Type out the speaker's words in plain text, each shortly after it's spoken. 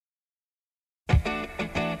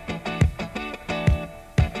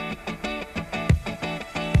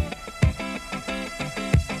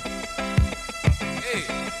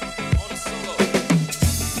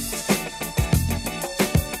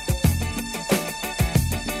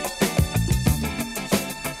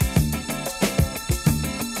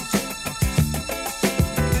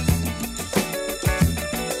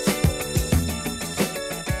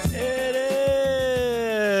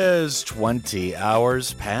20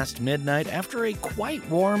 hours past midnight after a quite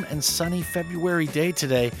warm and sunny February day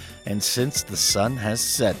today. And since the sun has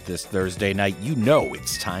set this Thursday night, you know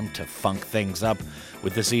it's time to funk things up,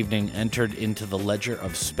 with this evening entered into the ledger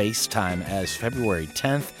of space-time as February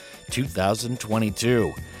 10th,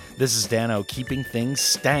 2022. This is Dano keeping things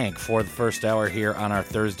stank for the first hour here on our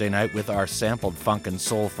Thursday night with our sampled funk and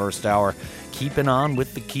soul first hour. Keeping on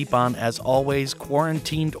with the keep on as always,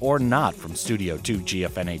 quarantined or not, from Studio 2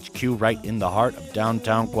 GFNHQ right in the heart of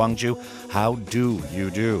downtown Gwangju. How do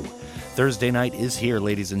you do? Thursday night is here,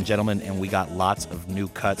 ladies and gentlemen, and we got lots of new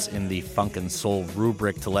cuts in the funk and soul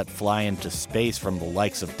rubric to let fly into space from the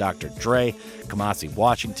likes of Dr. Dre, Kamasi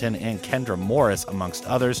Washington, and Kendra Morris, amongst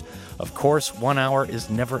others. Of course, 1 hour is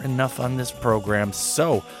never enough on this program,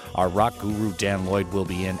 so our rock guru Dan Lloyd will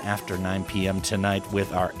be in after 9 p.m. tonight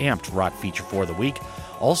with our amped rock feature for the week,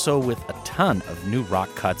 also with a ton of new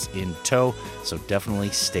rock cuts in tow, so definitely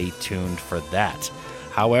stay tuned for that.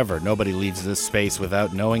 However, nobody leaves this space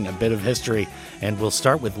without knowing a bit of history, and we'll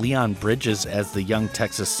start with Leon Bridges, as the young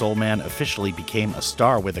Texas soul man officially became a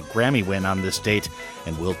star with a Grammy win on this date,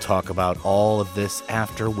 and we'll talk about all of this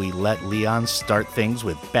after we let Leon start things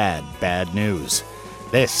with bad news.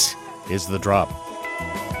 This is The Drop.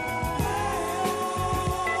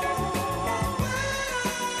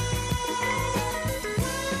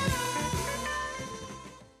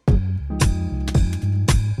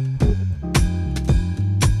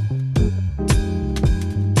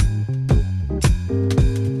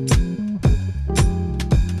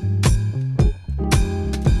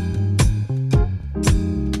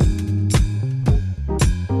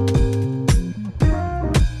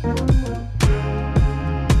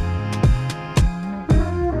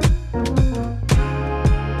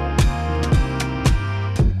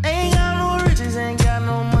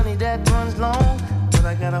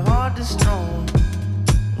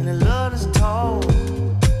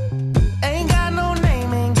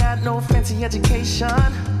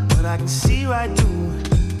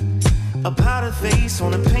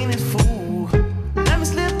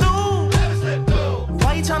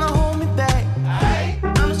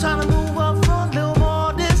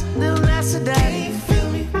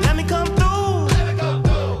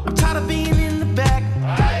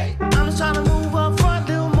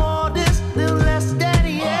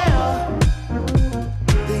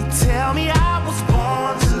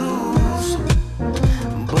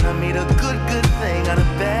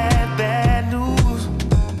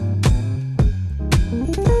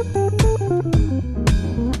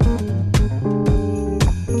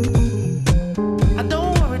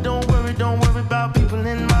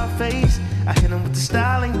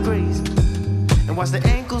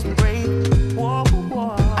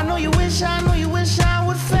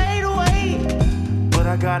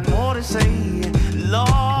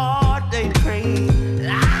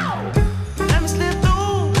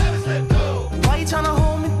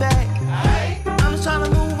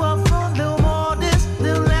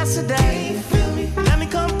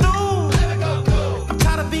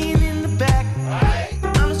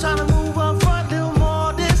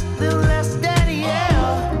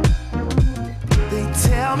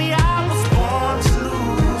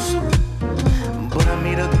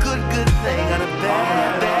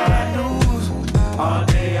 All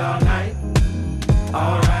day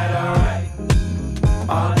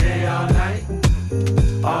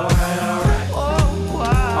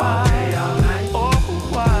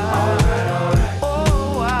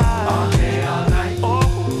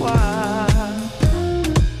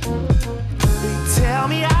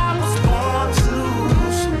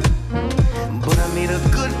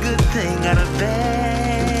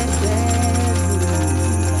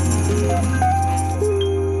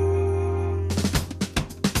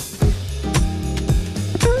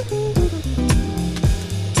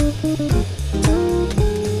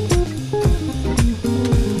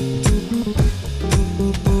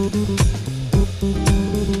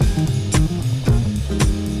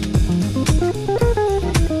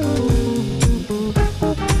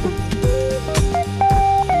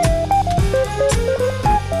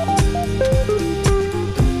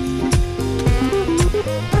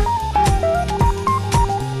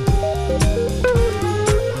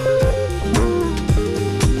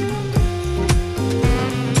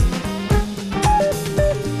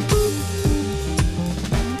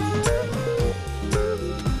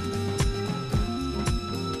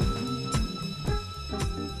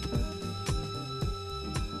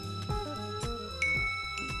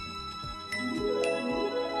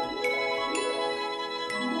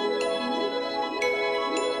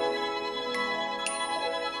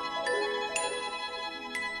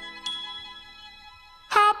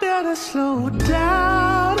gotta slow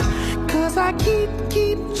down, 'cause I keep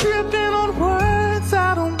tripping on words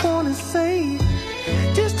I don't wanna say.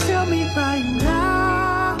 Just tell me right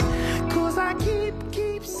now, 'cause I keep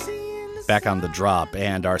seeing the Back on the drop,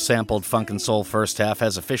 and our sampled funk and soul first half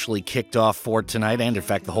has officially kicked off for tonight, and in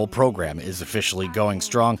fact the whole program is officially going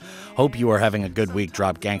strong. Hope you are having a good week,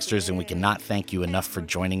 Drop Gangsters, and we cannot thank you enough for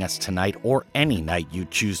joining us tonight or any night you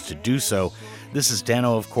choose to do so. This is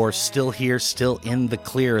Dano, of course, still here, still in the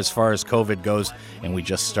clear as far as COVID goes, and we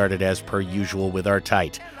just started as per usual with our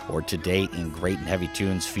tight, or Today in Great and Heavy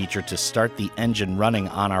Tunes feature to start the engine running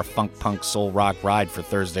on our funk punk soul rock ride for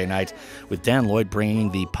Thursday night, with Dan Lloyd bringing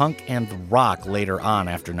the punk and the rock later on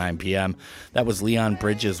after 9 p.m. That was Leon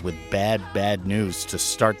Bridges with Bad Bad News to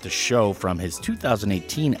start the show from his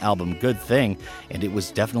 2018 album Good Thing, and it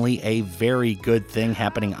was definitely a very good thing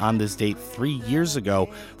happening on this date 3 years ago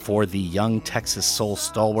for the young Texas soul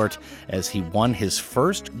stalwart, as he won his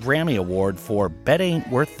first Grammy Award for Bet Ain't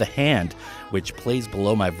Worth the Hand, which plays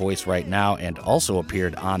below my voice right now and also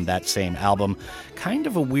appeared on that same album. Kind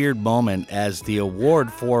of a weird moment, as the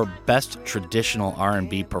award for Best Traditional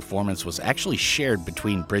R&B Performance was actually shared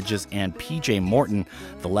between Bridges and PJ Morton,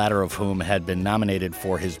 the latter of whom had been nominated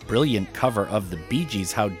for his brilliant cover of the Bee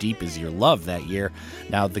Gees' How Deep Is Your Love that year.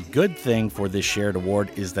 Now, the good thing for this shared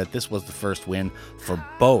award is that this was the first win for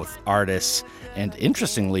both artists. And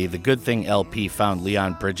interestingly, the Good Thing LP found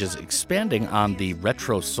Leon Bridges expanding on the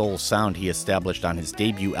retro soul sound he established on his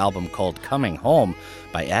debut album called Coming Home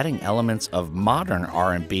by adding elements of modern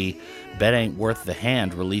R&B. Bet Ain't Worth the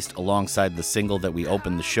Hand, released alongside the single that we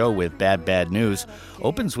opened the show with, Bad Bad News,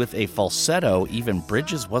 opens with a falsetto even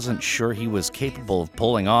Bridges wasn't sure he was capable of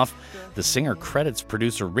pulling off. The singer credits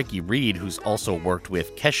producer Ricky Reed, who's also worked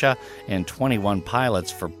with Kesha and 21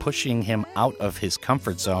 Pilots, for pushing him out of his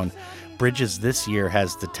comfort zone. Bridges this year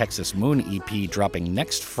has the Texas Moon EP dropping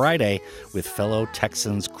next Friday with fellow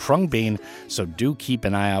Texans Krungbean, so do keep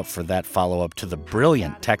an eye out for that follow-up to the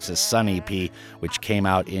brilliant Texas Sun EP, which came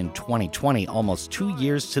out in 2020, almost 2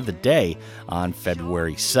 years to the day, on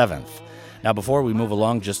February 7th. Now, before we move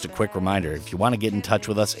along, just a quick reminder. If you want to get in touch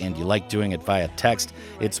with us and you like doing it via text,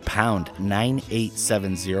 it's pound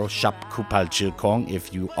 9870 Shap Kupal Chilkong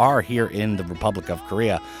if you are here in the Republic of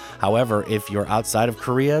Korea. However, if you're outside of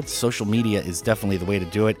Korea, social media is definitely the way to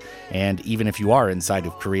do it. And even if you are inside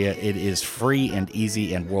of Korea, it is free and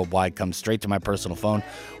easy and worldwide. Come straight to my personal phone.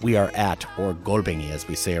 We are at, or Golbengi, as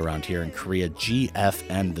we say around here in Korea,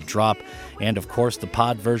 GFN The Drop. And of course, the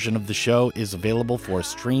pod version of the show is available for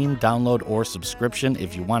stream, download, or subscription.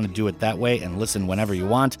 If you want to do it that way and listen whenever you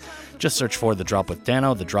want, just search for The Drop with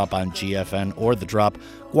Dano, The Drop on GFN, or The Drop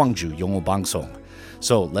Gwangju Yongo Bangsong.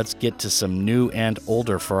 So let's get to some new and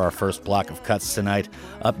older for our first block of cuts tonight.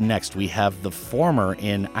 Up next, we have the former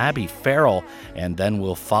in Abi Farrell, and then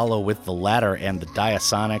we'll follow with the latter and the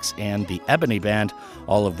Diasonics and the Eboni Band,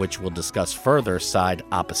 all of which we'll discuss further side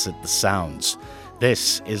opposite the sounds.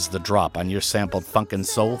 This is The Drop on your sampled funk and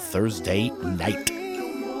soul Thursday night.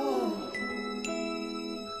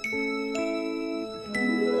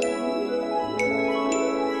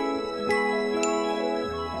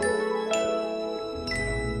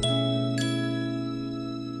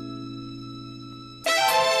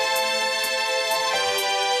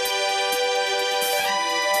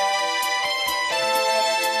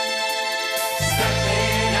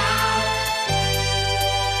 Stepping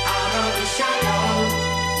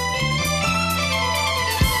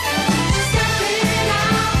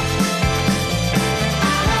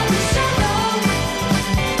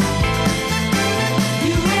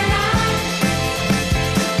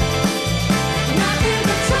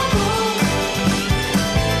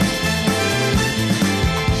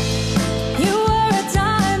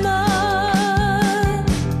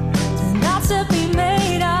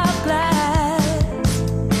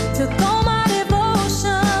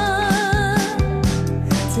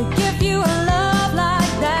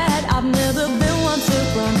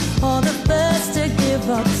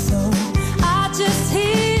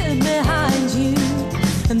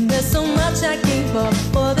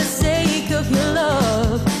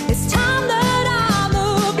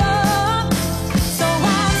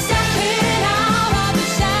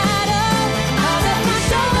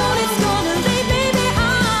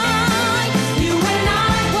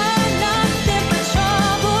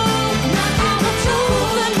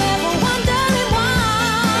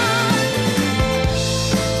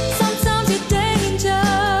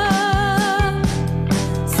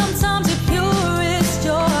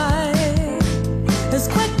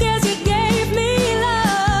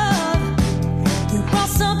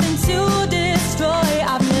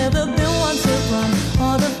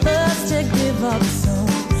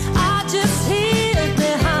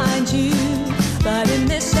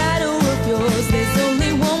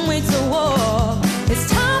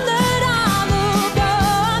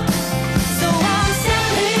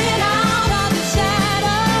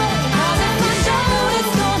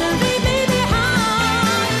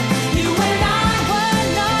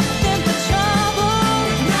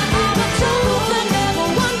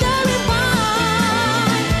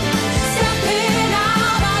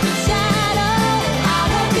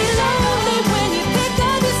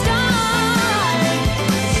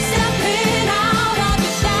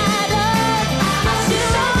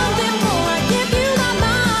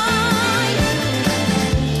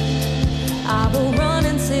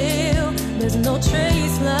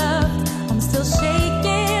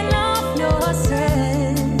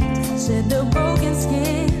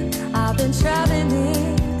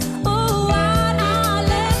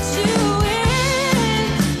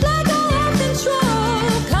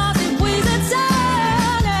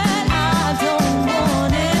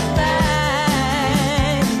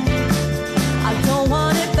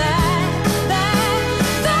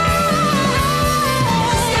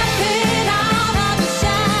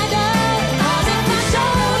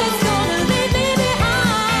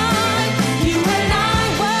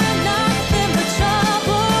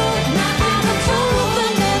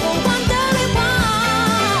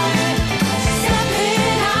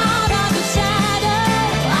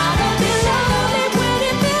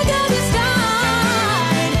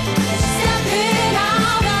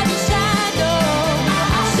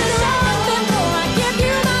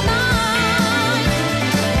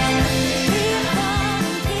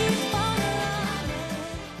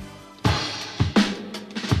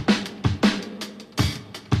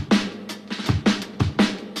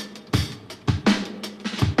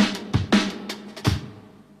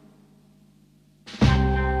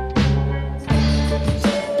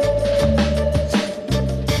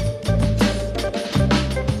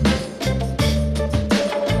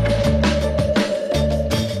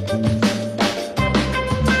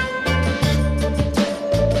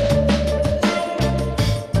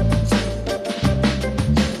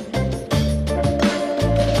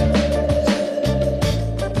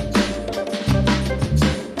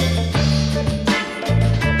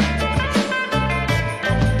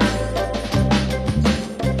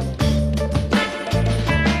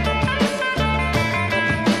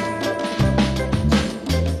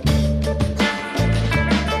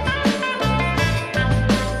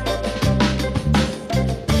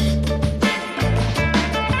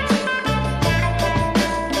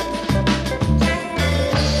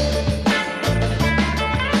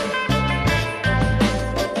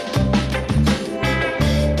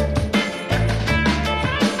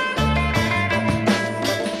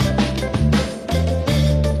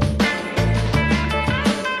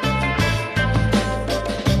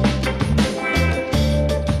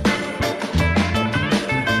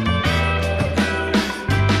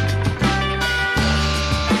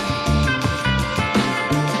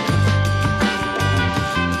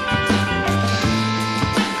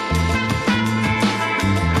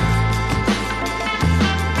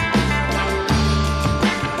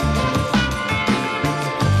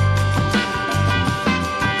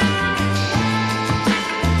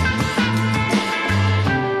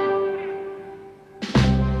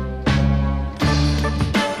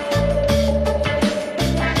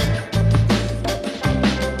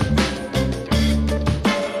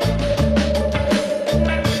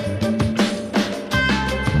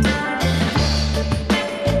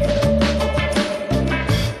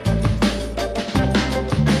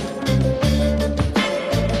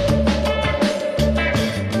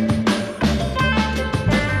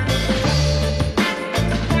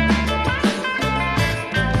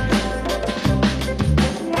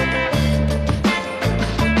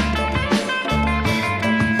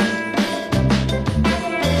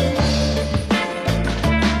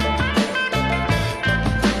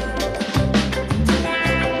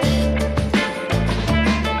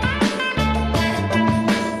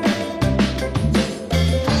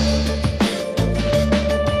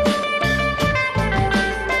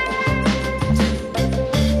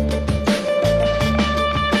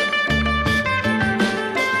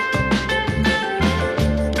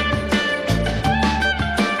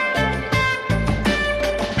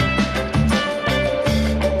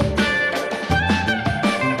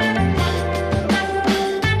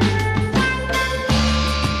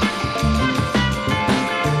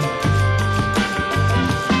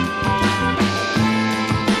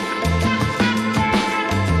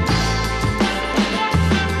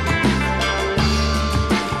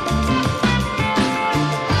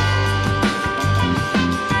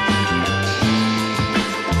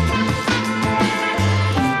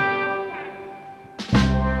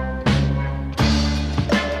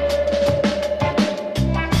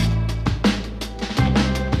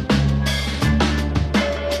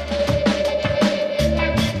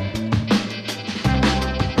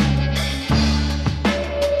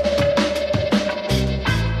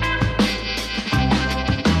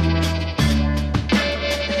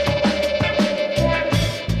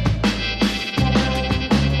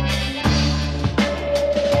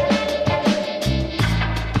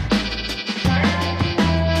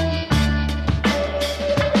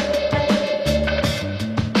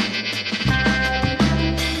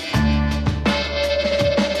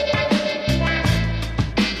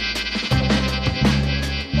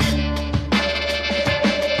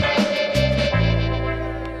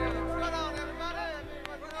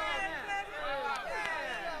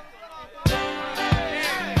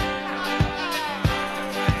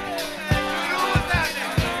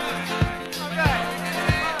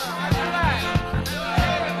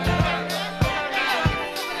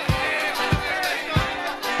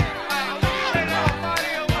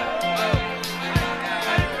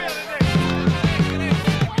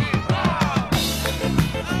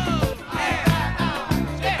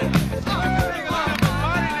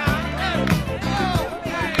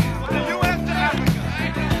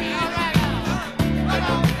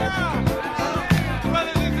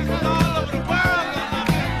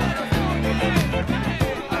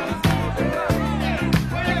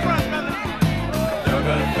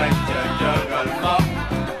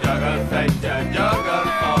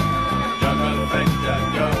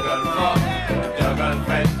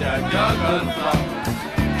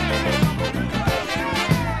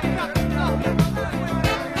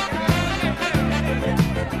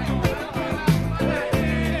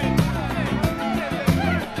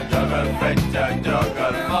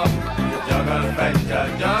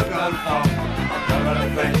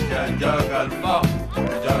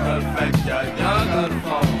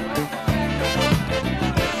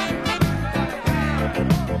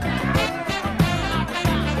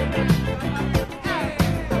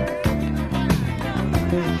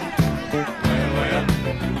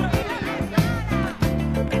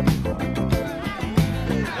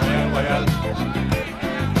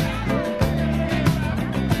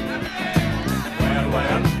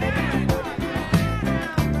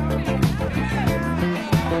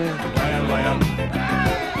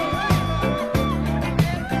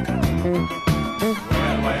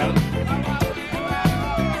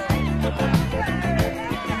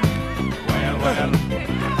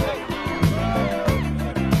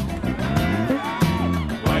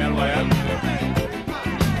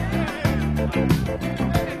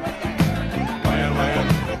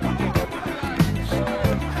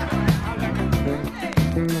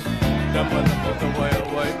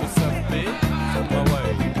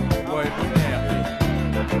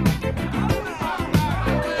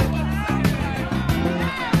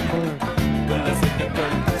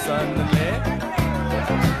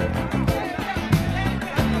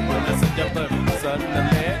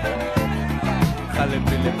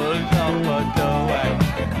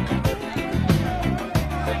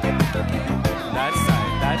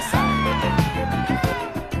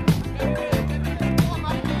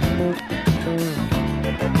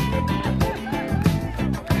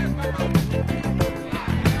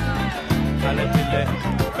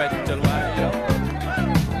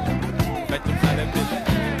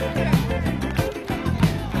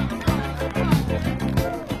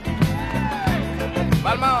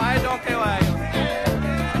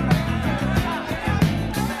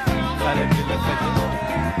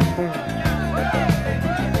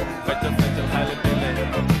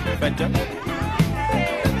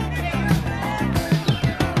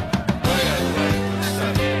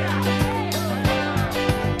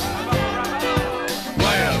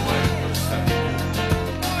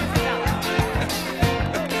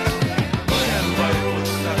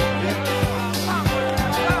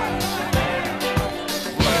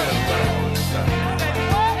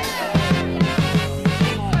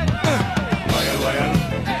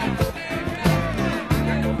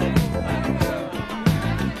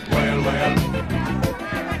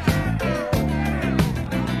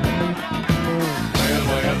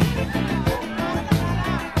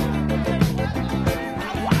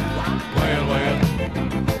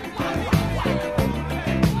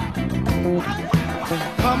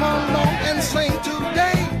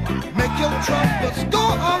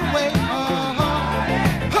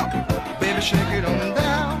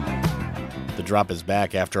Drop is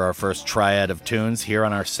back after our first triad of tunes here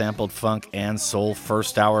on our sampled funk and soul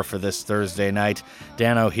first hour for this Thursday night.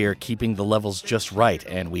 Dano here, keeping the levels just right,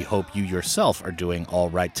 and we hope you yourself are doing all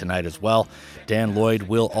right tonight as well. Dan Lloyd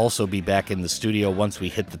will also be back in the studio once we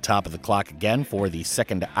hit the top of the clock again for the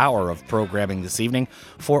second hour of programming this evening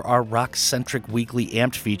for our rock-centric weekly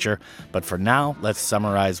Amped feature. But for now, let's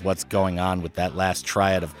summarize what's going on with that last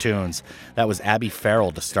triad of tunes. That was Abi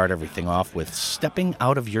Farrell to start everything off with Stepping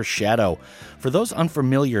Out of Your Shadow. For those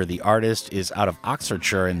unfamiliar, the artist is out of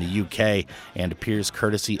Oxfordshire in the UK and appears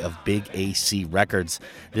courtesy of Big AC Records.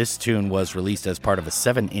 This tune was released as part of a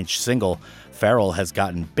 7-inch single. Farrell has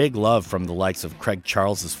gotten big love from the likes of Craig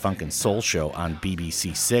Charles's Funk and Soul Show on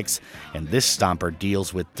BBC 6, and this stomper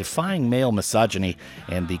deals with defying male misogyny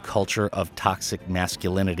and the culture of toxic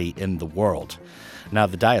masculinity in the world. Now,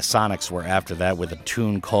 the Diasonics were after that with a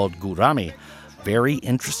tune called Gurami. Very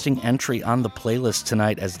interesting entry on the playlist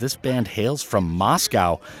tonight as this band hails from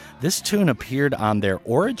Moscow. This tune appeared on their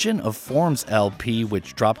Origin of Forms LP,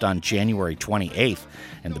 which dropped on January 28th,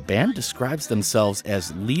 and the band describes themselves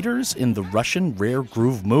as leaders in the Russian rare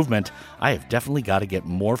groove movement. I have definitely got to get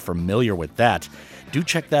more familiar with that. Do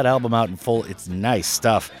check that album out in full. It's nice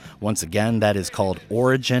stuff. Once again, that is called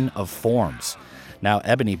Origin of Forms. Now,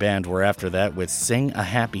 Eboni Band were after that with Sing a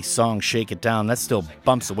Happy Song, Shake It Down. That still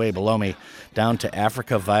bumps away below me. Down to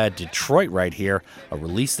Africa via Detroit right here, a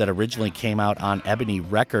release that originally came out on Ebony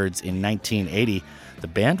Records in 1980. The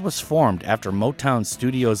band was formed after Motown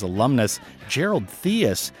Studios alumnus Gerald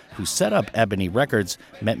Theus who set up Eboni Records,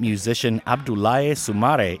 met musician Abdoulaye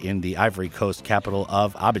Soumaré in the Ivory Coast capital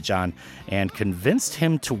of Abidjan and convinced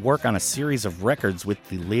him to work on a series of records with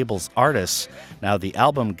the label's artists. Now, the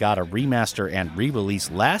album got a remaster and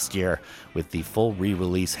re-release last year, with the full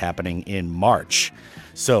re-release happening in March.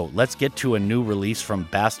 So let's get to a new release from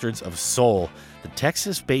Bastards of Soul. The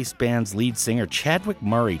Texas-based band's lead singer Chadwick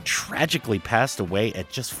Murray tragically passed away at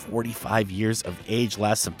just 45 years of age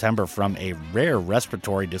last September from a rare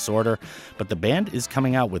respiratory disorder, but the band is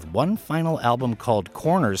coming out with one final album called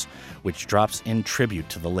Corners, which drops in tribute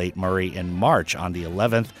to the late Murray in March on the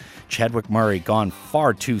 11th. Chadwick Murray gone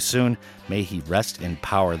far too soon. May he rest in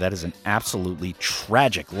power. That is an absolutely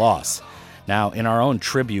tragic loss. Now, in our own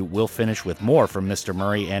tribute, we'll finish with more from Mr.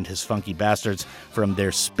 Murray and his Funky Bastards from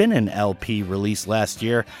their Spinnin' LP released last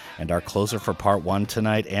year, and our closer for part one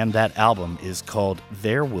tonight, and that album is called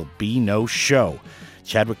There Will Be No Show.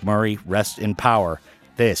 Chadwick Murray, rest in power.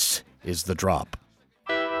 This is The Drop.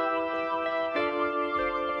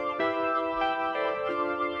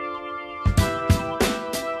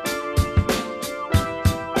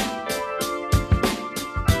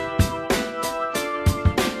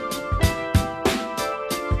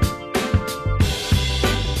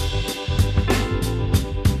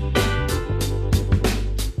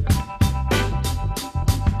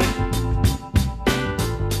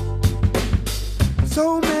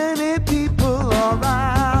 So many people are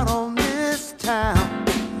out on this town,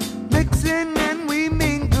 mixing and we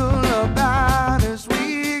mingle about as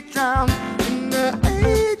we drown in the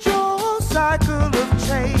age-old cycle of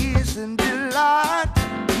chase and delight.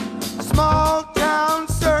 Small town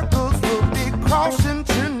circles will be crossing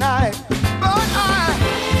tonight, but I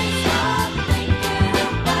can't stop thinking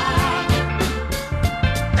about it,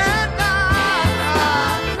 and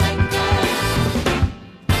I'm thinking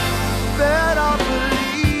that I'll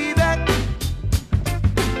believe it.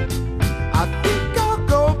 I think I'll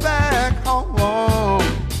go back home.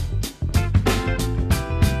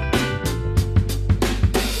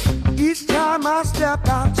 Each time I step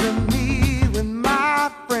out to meet with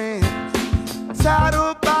my friends,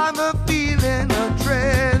 saddled by the feeling of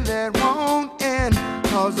dread that won't end.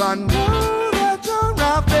 'Cause I know that you're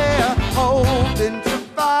out there hoping to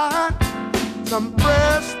find some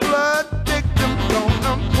fresh blood victim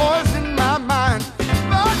gonna poison my mind.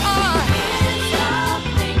 But I can't stop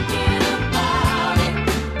thinking about it,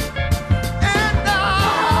 and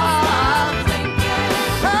I'm thinking,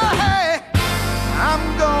 hey, I'm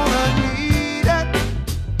gonna need it.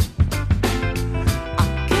 I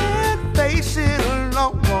can't face it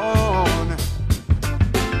alone.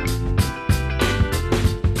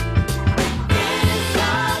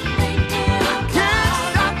 Can't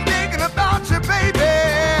stop thinking about you, baby.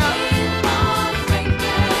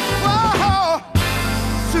 Whoa,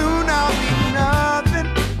 soon I'll be nothing.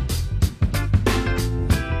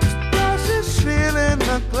 Just brushes filling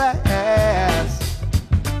the glass.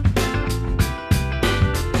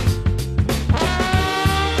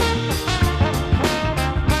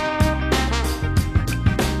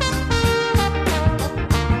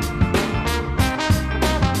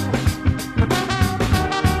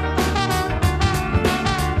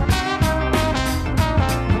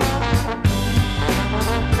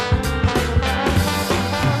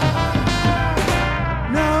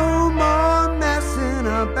 No more messing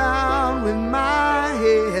about with my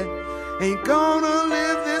head. Ain't gonna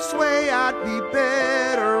live this way, I'd be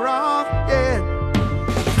better off dead.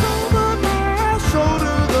 Over my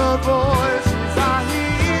shoulder, the voices I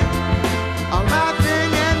hear are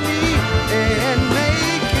laughing at me and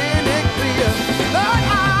making it clear that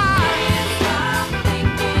I'm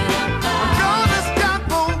gonna step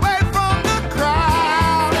away from the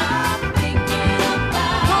crowd.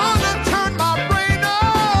 Gonna turn my brain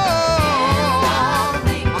off. I'm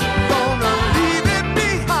gonna leave it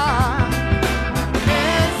behind.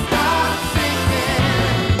 Can't stop thinking.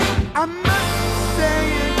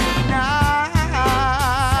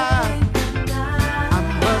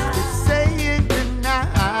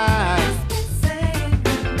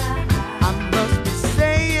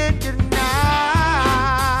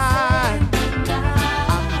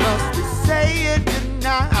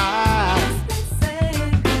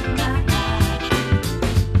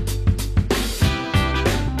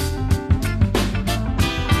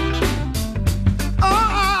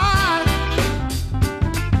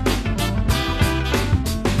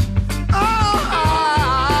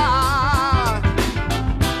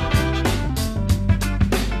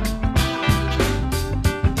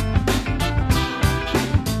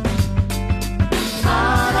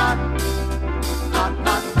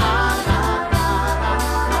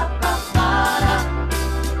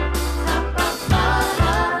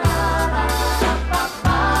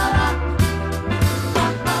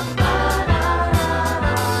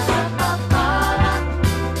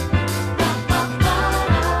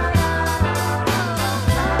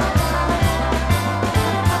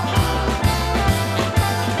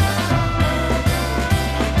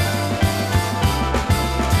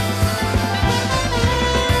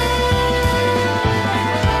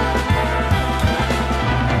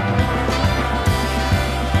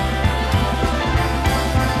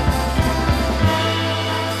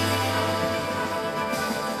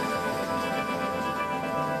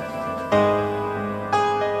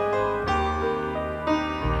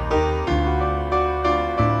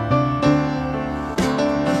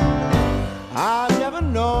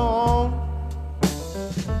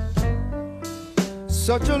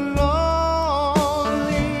 such a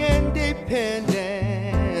lonely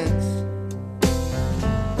independence.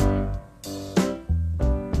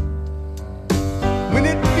 When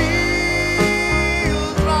it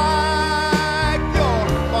feels like you're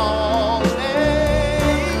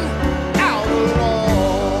falling out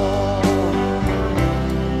alone.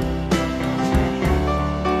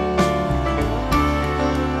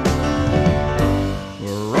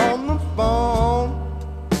 We're on the phone,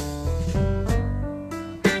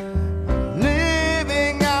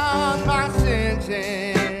 living out my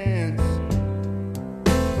sentence,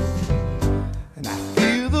 and I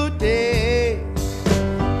feel the day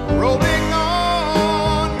rolling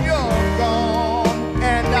on. You're gone,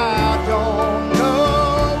 and I don't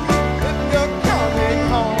know if you're coming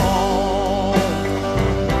home.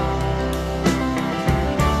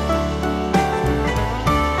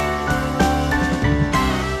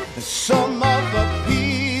 Some of the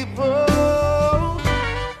people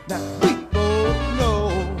that we both know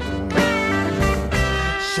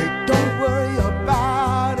say, don't worry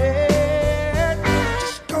about it,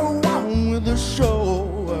 just go on with the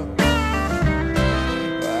show.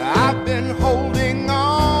 I've been holding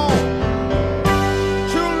on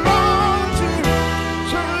too long to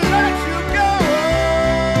let you go.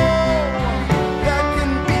 There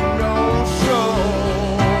can be no show.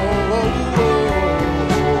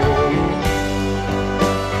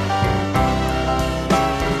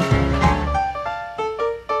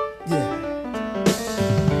 Yeah.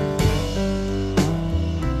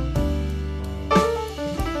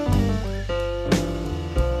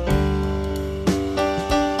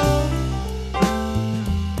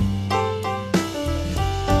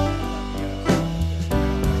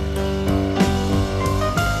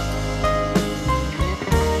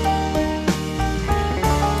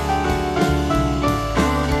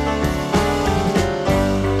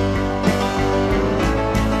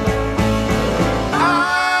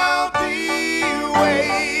 I'll be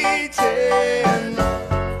waiting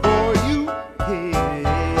for you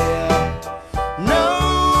here. No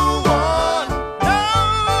one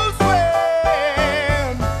knows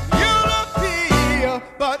when you'll appear,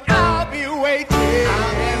 but I'll be waiting.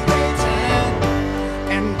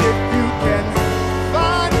 And if you can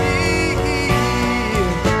find me,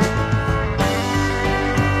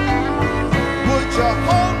 would you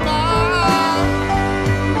hold my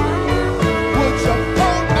would you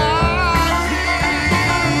hold my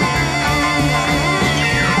tears?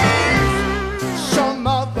 Some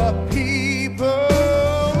other people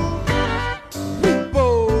we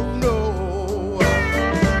both know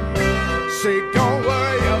say, don't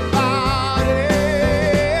worry about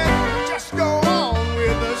it, just go on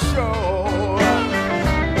with the show.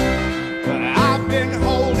 But I've been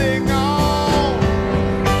holding on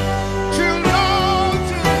too long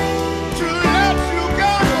to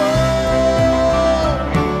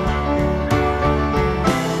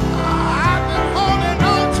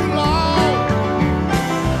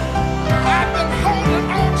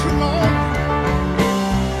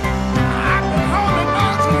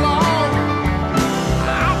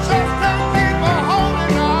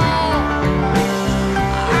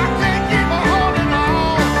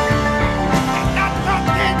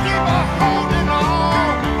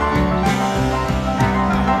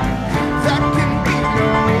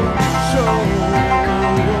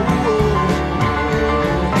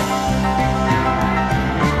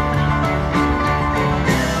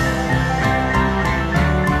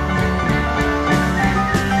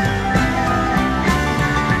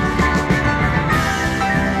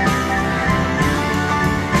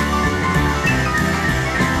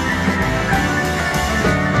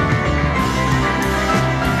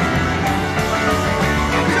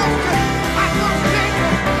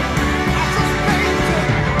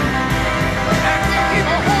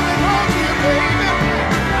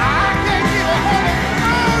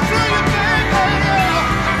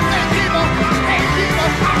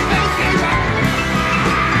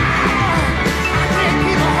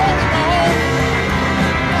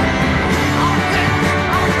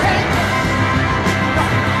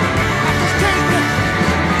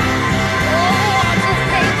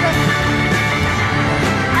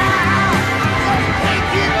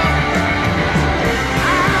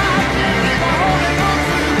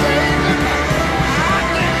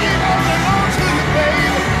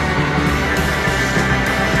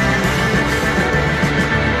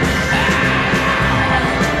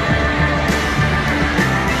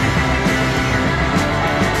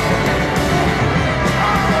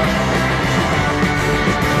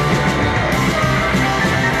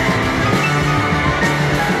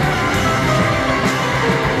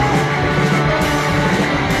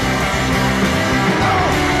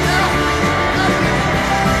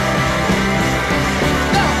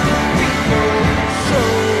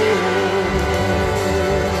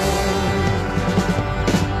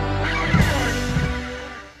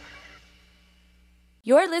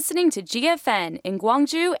You're listening to GFN in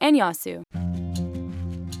Gwangju and Yeosu.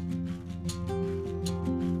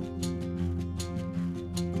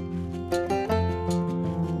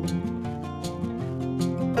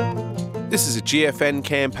 This is a GFN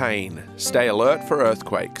campaign. Stay alert for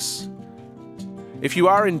earthquakes. If you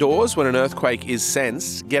are indoors when an earthquake is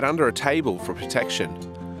sensed, get under a table for protection.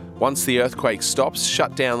 Once the earthquake stops,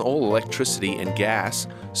 shut down all electricity and gas,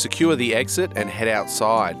 secure the exit and head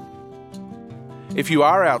outside. If you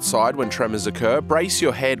are outside when tremors occur, brace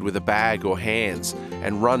your head with a bag or hands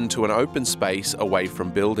and run to an open space away from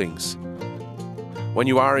buildings. When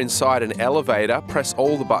you are inside an elevator, press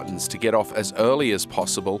all the buttons to get off as early as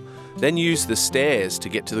possible, then use the stairs to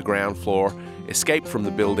get to the ground floor, escape from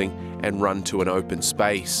the building and run to an open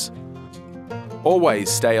space. Always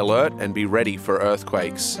stay alert and be ready for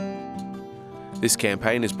earthquakes. This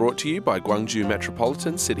campaign is brought to you by Gwangju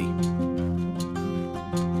Metropolitan City.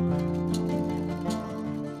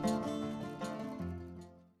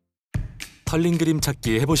 털린 그림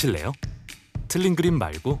찾기 해보실래요? 틀린 그림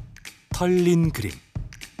말고 털린 그림.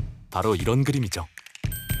 바로 이런 그림이죠.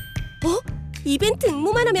 이벤트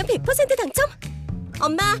응모만 하면 100% 당첨?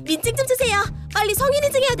 엄마, 민증 좀 주세요. 빨리 성인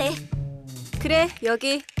인증해야 돼. 그래,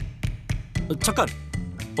 여기. 잠깐!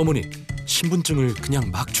 어머니, 신분증을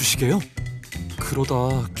그냥 막 주시게요?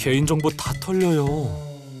 그러다 개인정보 다 털려요.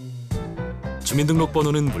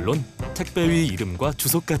 주민등록번호는 물론 택배위 이름과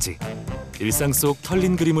주소까지. 일상 속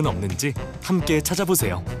털린 그림은 없는지 함께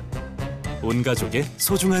찾아보세요. 온 가족의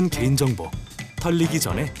소중한 개인정보. 털리기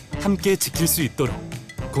전에 함께 지킬 수 있도록.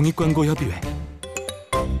 공익광고협의회.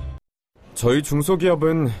 저희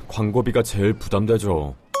중소기업은 광고비가 제일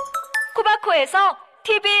부담되죠. 코바코에서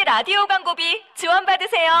TV, 라디오 광고비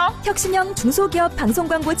지원받으세요. 혁신형 중소기업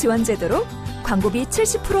방송광고 지원 제도로 광고비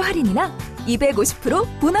 70% 할인이나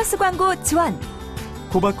 250% 보너스 광고 지원.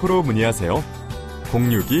 코바코로 문의하세요.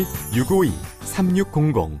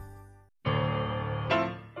 062-652-3600.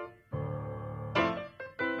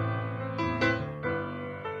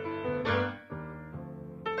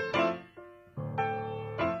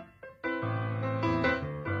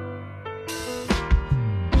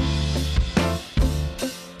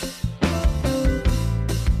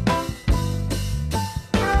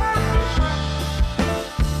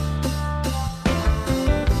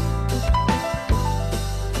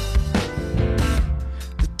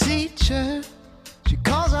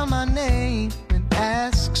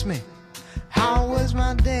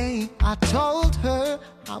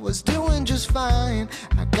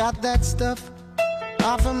 That stuff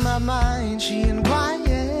off of my mind. She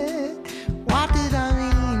inquired, what did I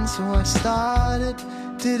mean? So I started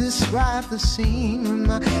to describe the scene when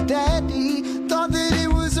my daddy thought that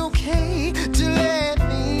it was okay to let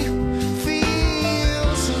me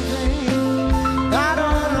feel something I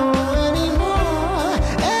don't know anymore.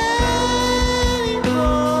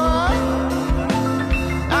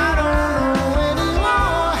 I don't know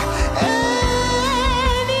anymore.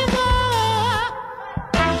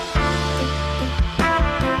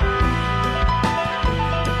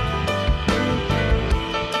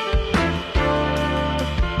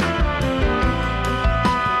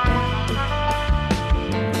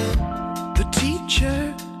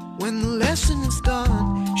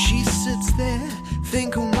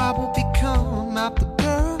 Thinking what will become of the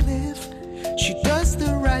girl if she does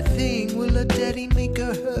the right thing. Will her daddy make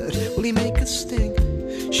her hurt? Will he make her sting?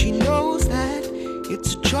 She knows that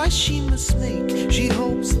it's a choice she must make. She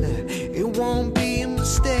hopes that it won't be a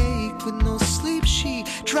mistake. With no sleep she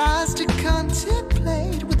tries to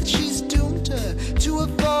contemplate whether she's doomed her to a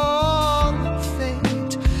fallen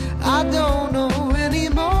fate. I don't know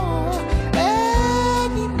anymore.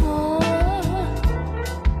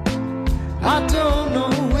 I don't know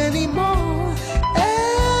anymore.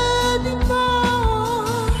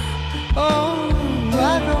 Oh,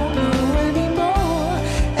 I don't know anymore.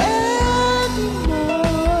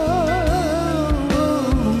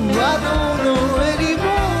 I don't know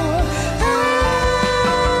anymore.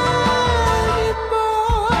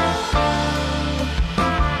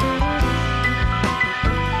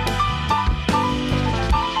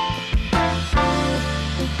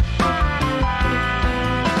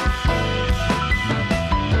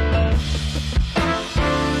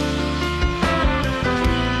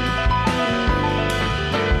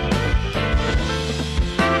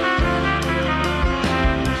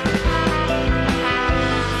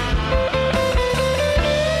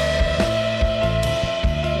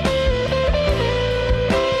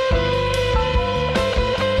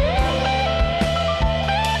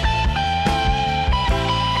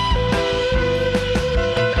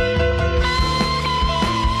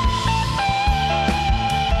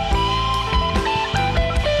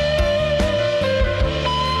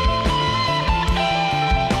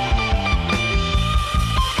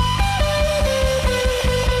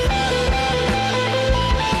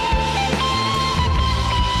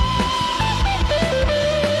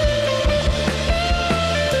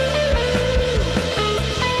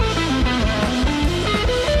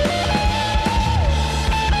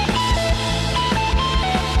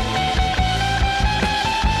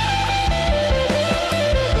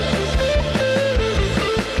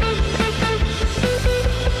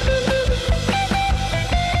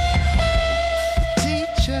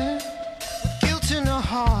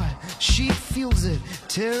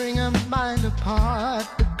 apart.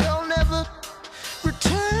 The girl never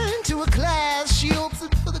returned to her class. She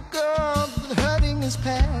opted for the girl, but hurting his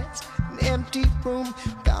past. An empty room,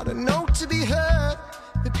 got a note to be heard.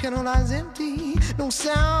 The piano lies empty, no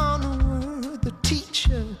sound, no word. The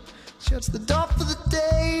teacher shuts the door for the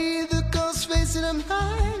day. The girl's face in her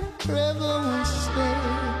mind forever wants to stay.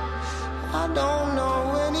 I don't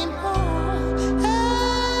know anymore.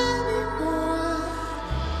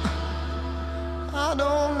 I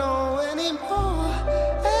don't know anymore.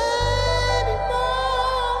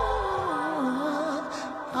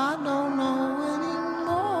 I don't know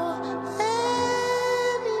anymore.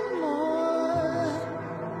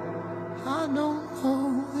 I don't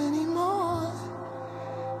know anymore.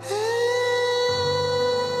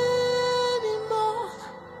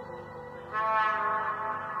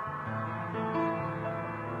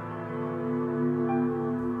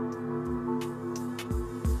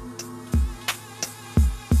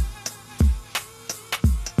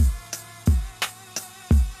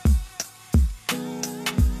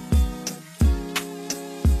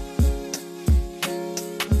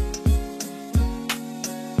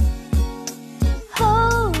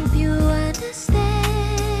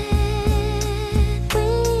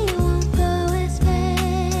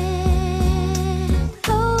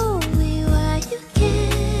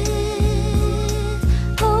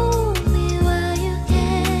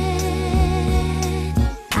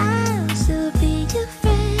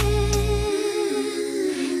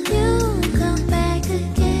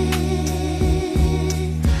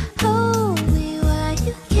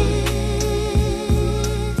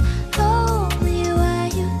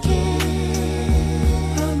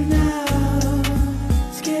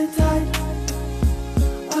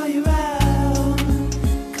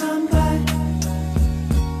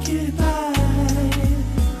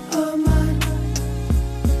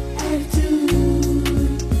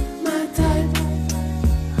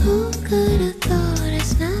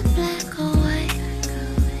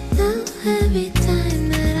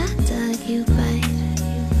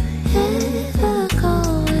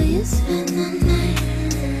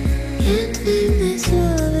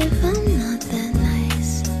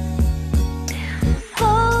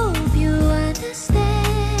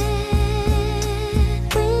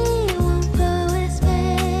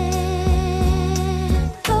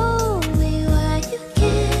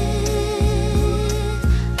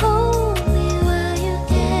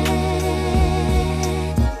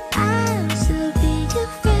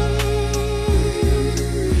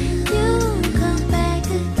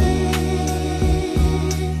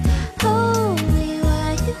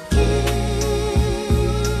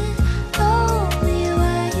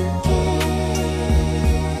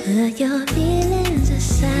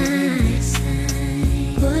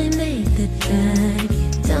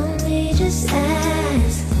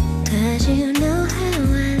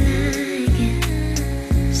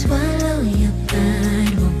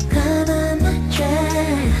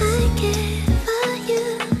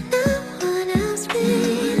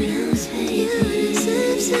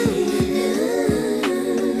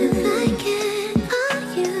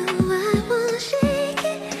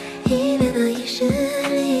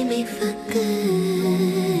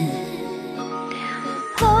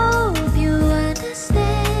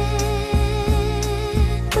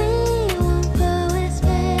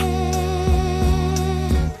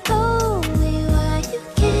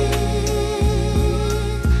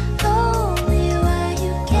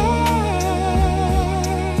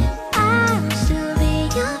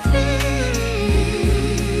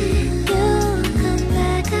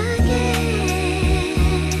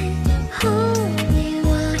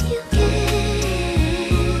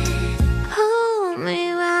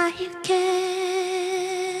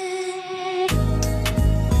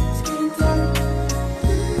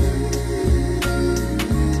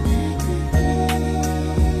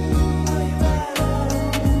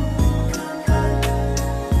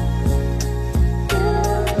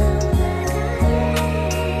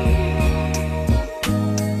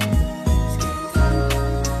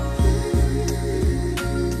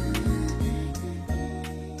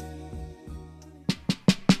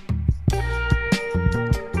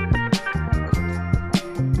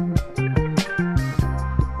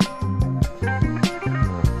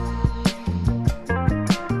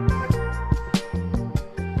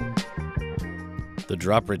 The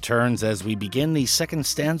drop returns as we begin the second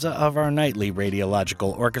stanza of our nightly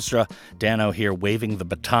radiological orchestra. Dano here waving the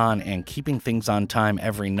baton and keeping things on time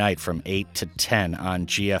every night from 8 to 10 on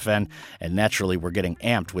GFN. And naturally, we're getting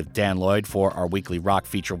amped with Dan Lloyd for our weekly rock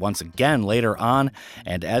feature once again later on.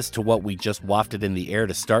 And as to what we just wafted in the air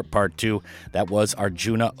to start part 2, that was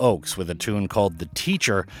Arjuna Oakes with a tune called The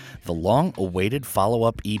Teacher. The long-awaited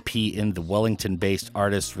follow-up EP in the Wellington-based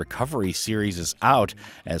artist Recovery series is out,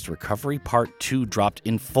 as Recovery Part 2 dropped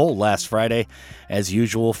in full last Friday. As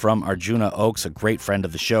usual from Arjuna Oakes, a great friend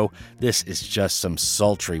of the show, this is just some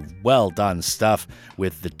sultry, well-done stuff,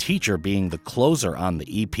 with The Teacher being the closer on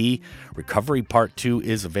the EP. Recovery Part 2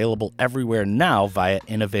 is available everywhere now via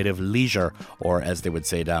Innovative Leisure, or as they would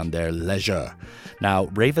say down there, Leisure. Now,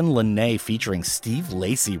 Ravyn Lenae featuring Steve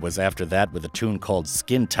Lacy was after that with a tune called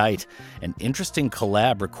Skin Tight, an interesting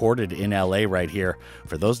collab recorded in LA right here.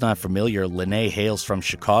 For those not familiar, Lenae hails from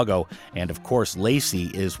Chicago, and of course Lacy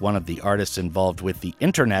is one of the artists involved with the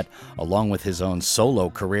internet, along with his own solo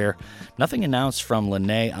career. Nothing announced from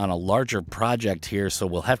Lenae on a larger project here, so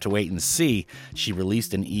we'll have to wait and see. She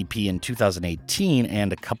released an EP in 2018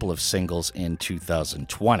 and a couple of singles in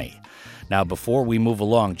 2020. Now, before we move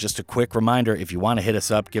along, just a quick reminder, if you want to hit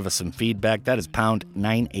us up, give us some feedback, that is pound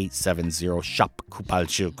 9870 shop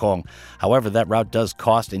Kupal. However, that route does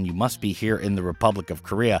cost, and you must be here in the Republic of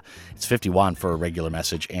Korea. It's 50 won for a regular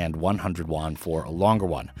message and 100 won for a longer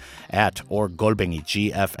one. At or Golbengi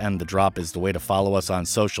GFN The Drop is the way to follow us on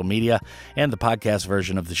social media, and the podcast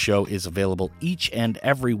version of the show is available each and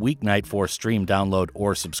every weeknight for stream, download,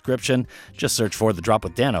 or subscription. Just search for The Drop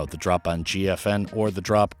with Dano, The Drop on GFN, or The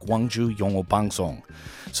Drop Gwangju Yongo Bangsong.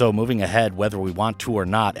 So moving ahead, whether we want to or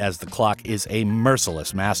not, as the clock is a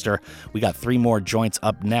merciless master, we got 3 more joints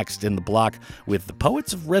up next in the block, with the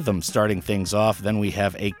Poets of Rhythm starting things off. Then we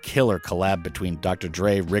have a killer collab between Dr.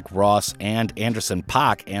 Dre, Rick Ross, and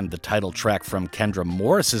Anderson.Paak, and the title track from Kendra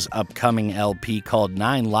Morris's upcoming LP called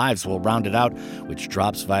 9 Lives will round it out, which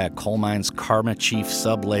drops via Coal Mine's Karma Chief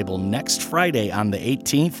sub-label next Friday on the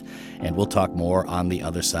 18th, and we'll talk more on the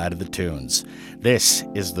other side of the tunes. This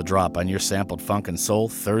is The Drop on your sampled funk and soul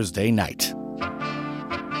Thursday night.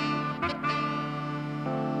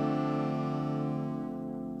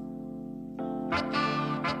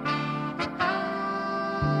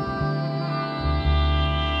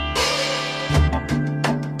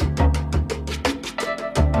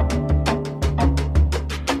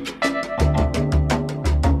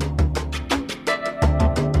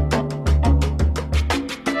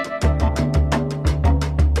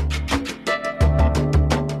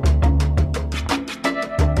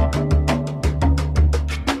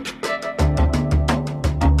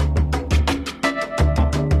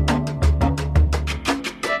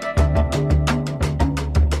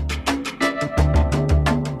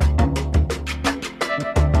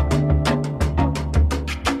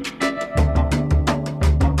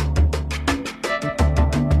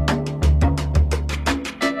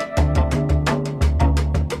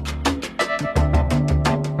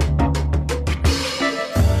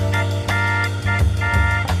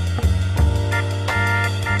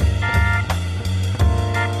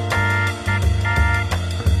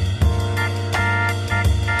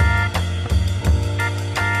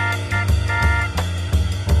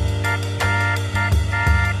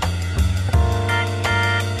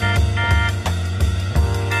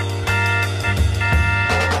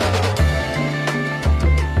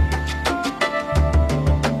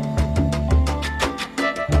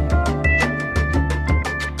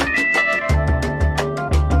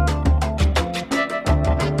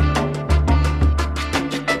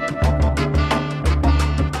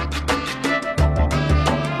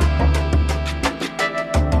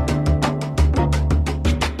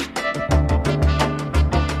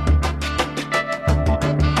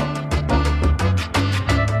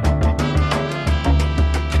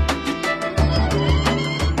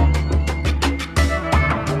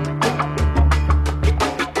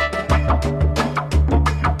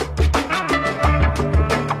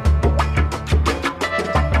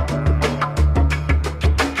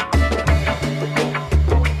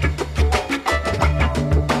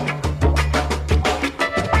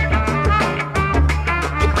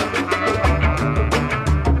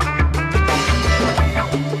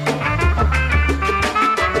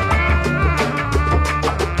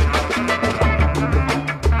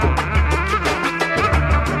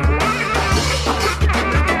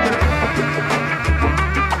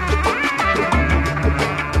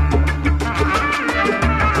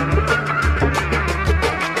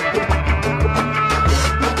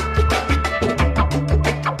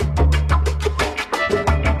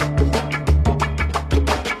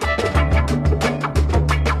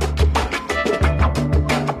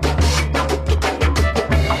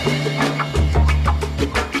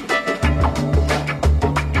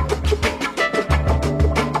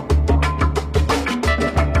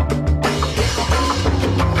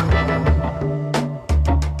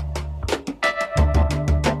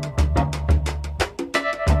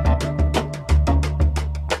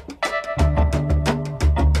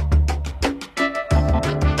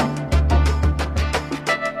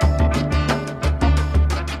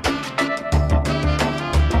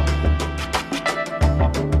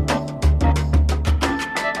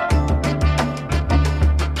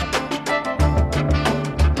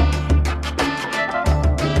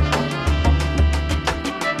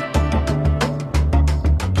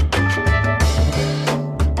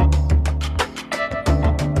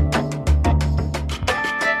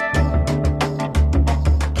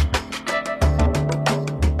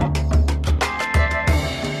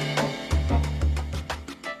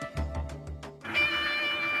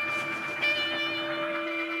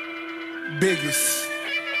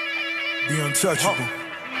 untouchable.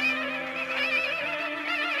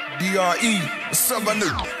 DRE, what's up, my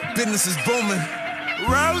nigga? Business is booming.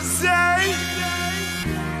 Rose! Yeah,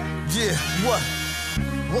 what?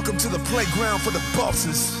 Welcome to the playground for the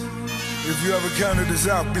bosses. If you ever counted this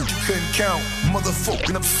out, bitch, you couldn't count.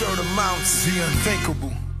 Motherfucking absurd amounts. The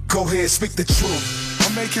unthinkable. Go ahead, speak the truth.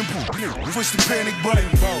 I'm making push the panic button.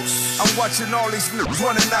 I'm watching all these niggas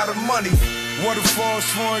running out of money. Waterfalls,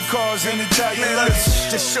 foreign cars, and Italian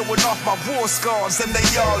letters. Just showing off my war scars, and they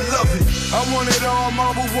all love it. I wanted all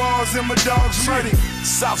marble walls and my dogs ready.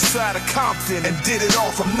 South side of Compton, and did it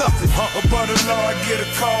all from nothing. Above the law, I get a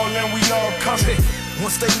call, and we all coming.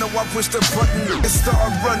 Once they know I push the button, it start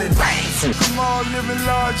running. Come on, living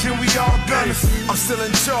large and we all gunners. I'm still in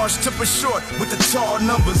charge, triple short with the tall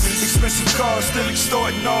numbers. Expensive cars, still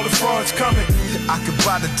extorting, all the frauds coming. I could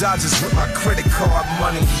buy the Dodgers with my credit card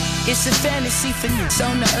money. It's a fantasy for niggas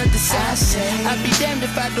on the other side. I'd be damned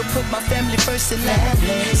if I don't put my family first in line.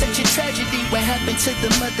 Such a tragedy, what happened to the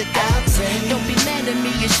mother gods? Don't be mad at me,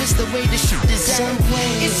 it's just the way the shit designed.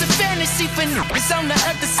 It's a fantasy for niggas on the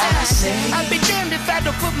other side. I'd be damned if I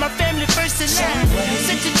don't put my family first in line.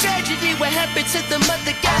 Such a tragedy, what happened to the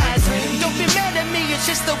mother gods? Don't be mad at me, it's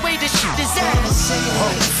just the way the shit designed.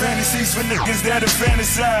 Fantasies for niggas that are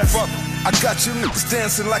fantasize. I got you niggas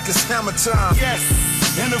dancing like it's hammer time. Yes.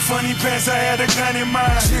 In the funny pants, I had a gun in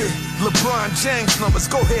mind. Yeah. LeBron James numbers,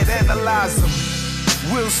 go ahead, analyze them.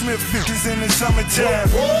 Will Smith bitches in the summertime.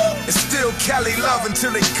 It's still Cali love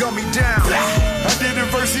until they gun me down. I did a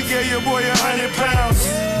verse, he gave your boy 100 pounds.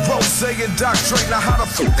 Rose and Doc Dre, now how the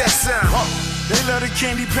fuck that sound? They love the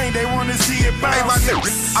candy paint, they wanna see it bounce. Hey, my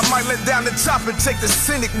nigga, I might let down the top and take the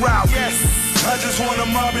Scenic Route. Yes. I just wanna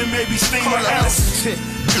mob and maybe steam a house.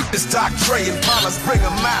 It's Doc Dre and Paula's, bring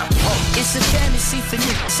them out. It's a fantasy for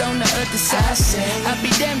niggas on the other side. I'd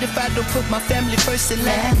be damned if I don't put my family first in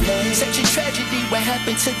line. Such a tragedy, what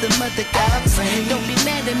happened to the mother gods? Don't be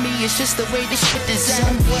mad at me, it's just the way this shit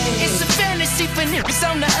designed. It's a fantasy for niggas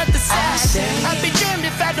on the other side. I'd be damned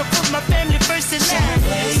if I don't put my family first in line.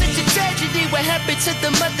 Such a tragedy, what happened to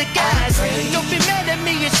the mother gods? Don't be mad at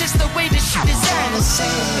me, it's just the way this shit designed.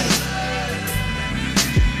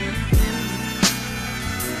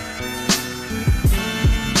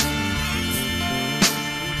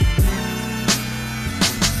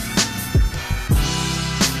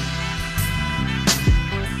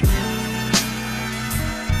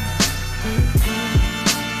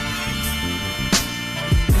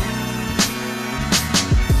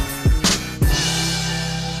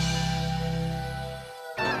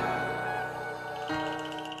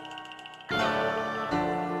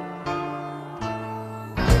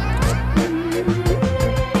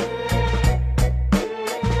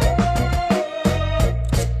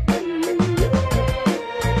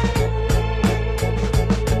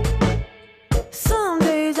 Some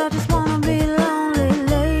days I just wanna be lonely,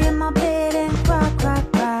 lay in my bed and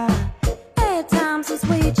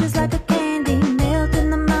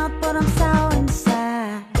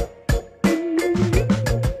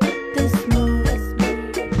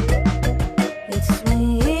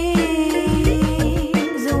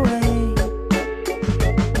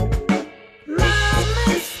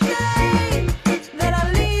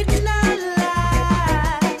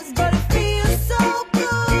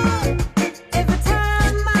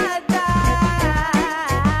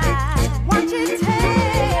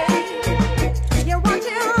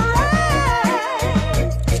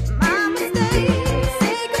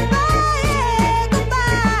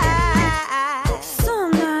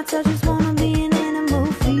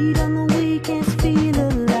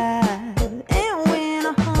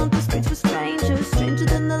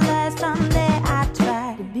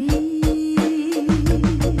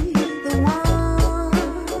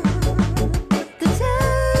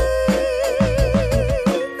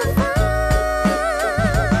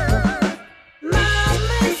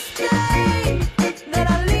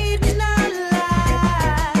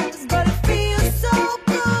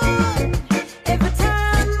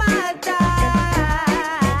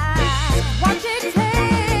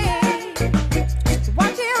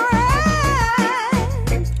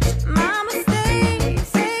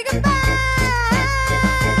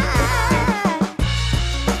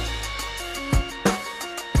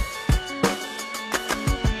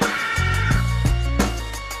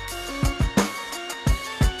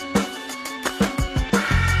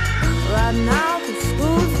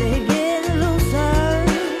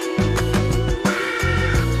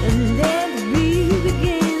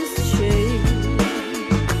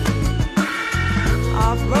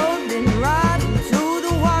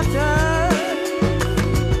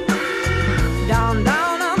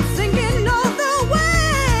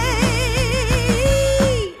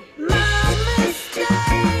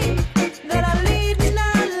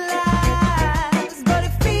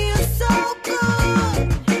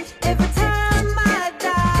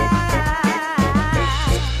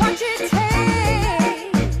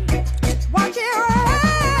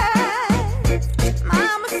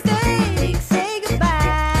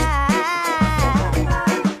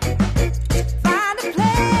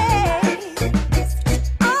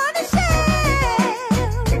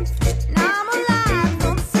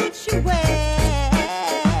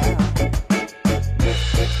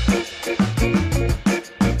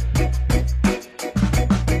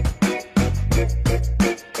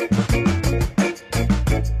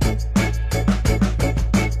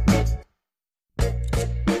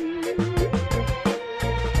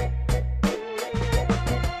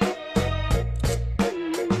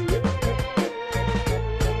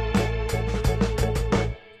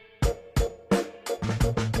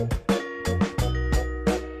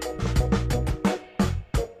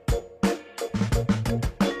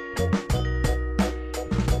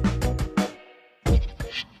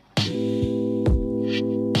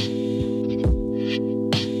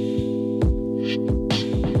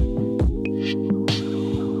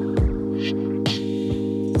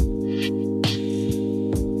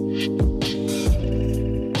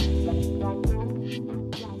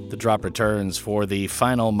Drop returns for the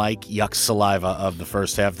final Mike Yuck Saliva of the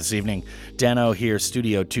first half this evening. Dano here,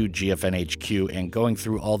 Studio 2 GFNHQ, and going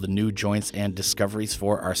through all the new joints and discoveries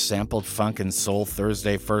for our Sampled Funk and Soul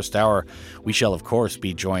Thursday first hour. We shall, of course,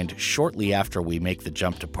 be joined shortly after we make the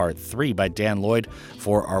jump to part 3 by Dan Lloyd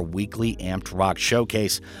for our weekly Amped Rock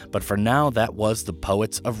showcase. But for now, that was the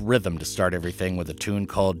Poets of Rhythm to start everything with a tune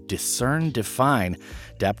called Discern Define.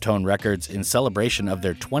 Daptone Records, in celebration of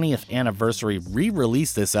their 20th anniversary,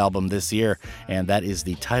 re-released this album this year, and that is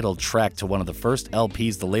the title track to one of the first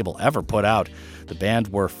LPs the label ever put out. The band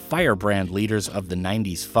were firebrand leaders of the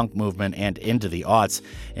 90s funk movement and into the aughts,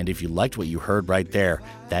 and if you liked what you heard right there,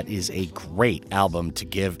 that is a great album to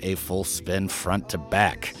give a full spin front to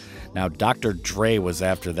back. Now, Dr. Dre was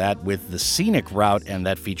after that with the Scenic Route, and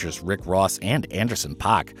that features Rick Ross and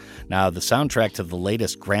Anderson.Paak. Now, the soundtrack to the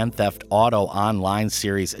latest Grand Theft Auto Online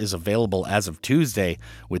series is available as of Tuesday,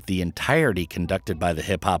 with the entirety conducted by the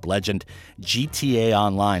hip-hop legend. GTA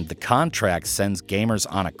Online, the contract, sends gamers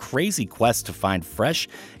on a crazy quest to find fresh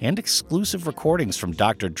and exclusive recordings from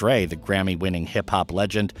Dr. Dre, the Grammy-winning hip-hop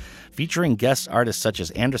legend, featuring guest artists such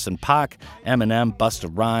as Anderson.Paak, Eminem, Busta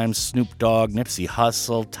Rhymes, Snoop Dogg, Nipsey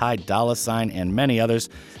Hussle, Ty Dolla $ign, and many others.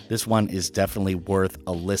 This one is definitely worth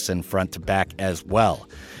a listen front to back as well.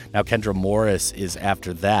 Now, Kendra Morris is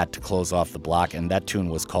after that to close off the block, and that tune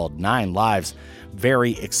was called 9 Lives.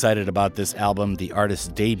 Very excited about this album, the artist's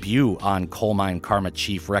debut on Coal Mine Karma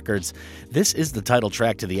Chief Records. This is the title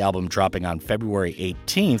track to the album dropping on February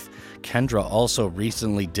 18th. Kendra also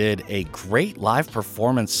recently did a great live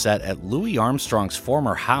performance set at Louis Armstrong's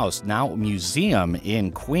former house, now museum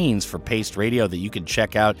in Queens, for Paste Radio that you can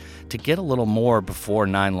check out to get a little more before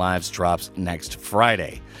 9 Lives drops next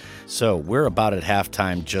Friday. So we're about at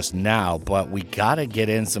halftime just now, but we gotta get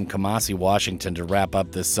in some Kamasi Washington to wrap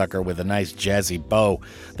up this sucker with a nice jazzy bow.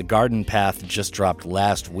 The Garden Path just dropped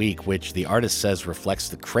last week, which the artist says reflects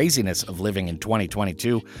the craziness of living in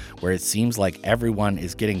 2022, where it seems like everyone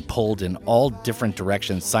is getting pulled in all different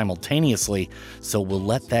directions simultaneously. So we'll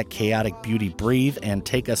let that chaotic beauty breathe and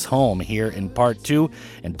take us home here in part 2,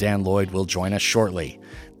 and Dan Lloyd will join us shortly.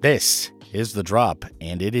 This is The Drop,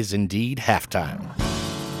 and it is indeed halftime.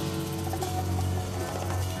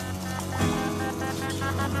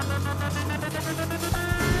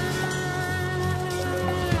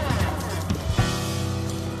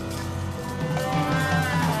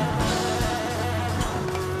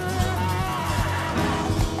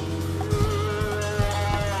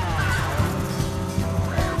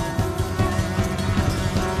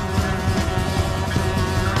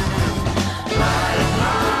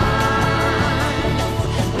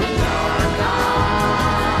 Dark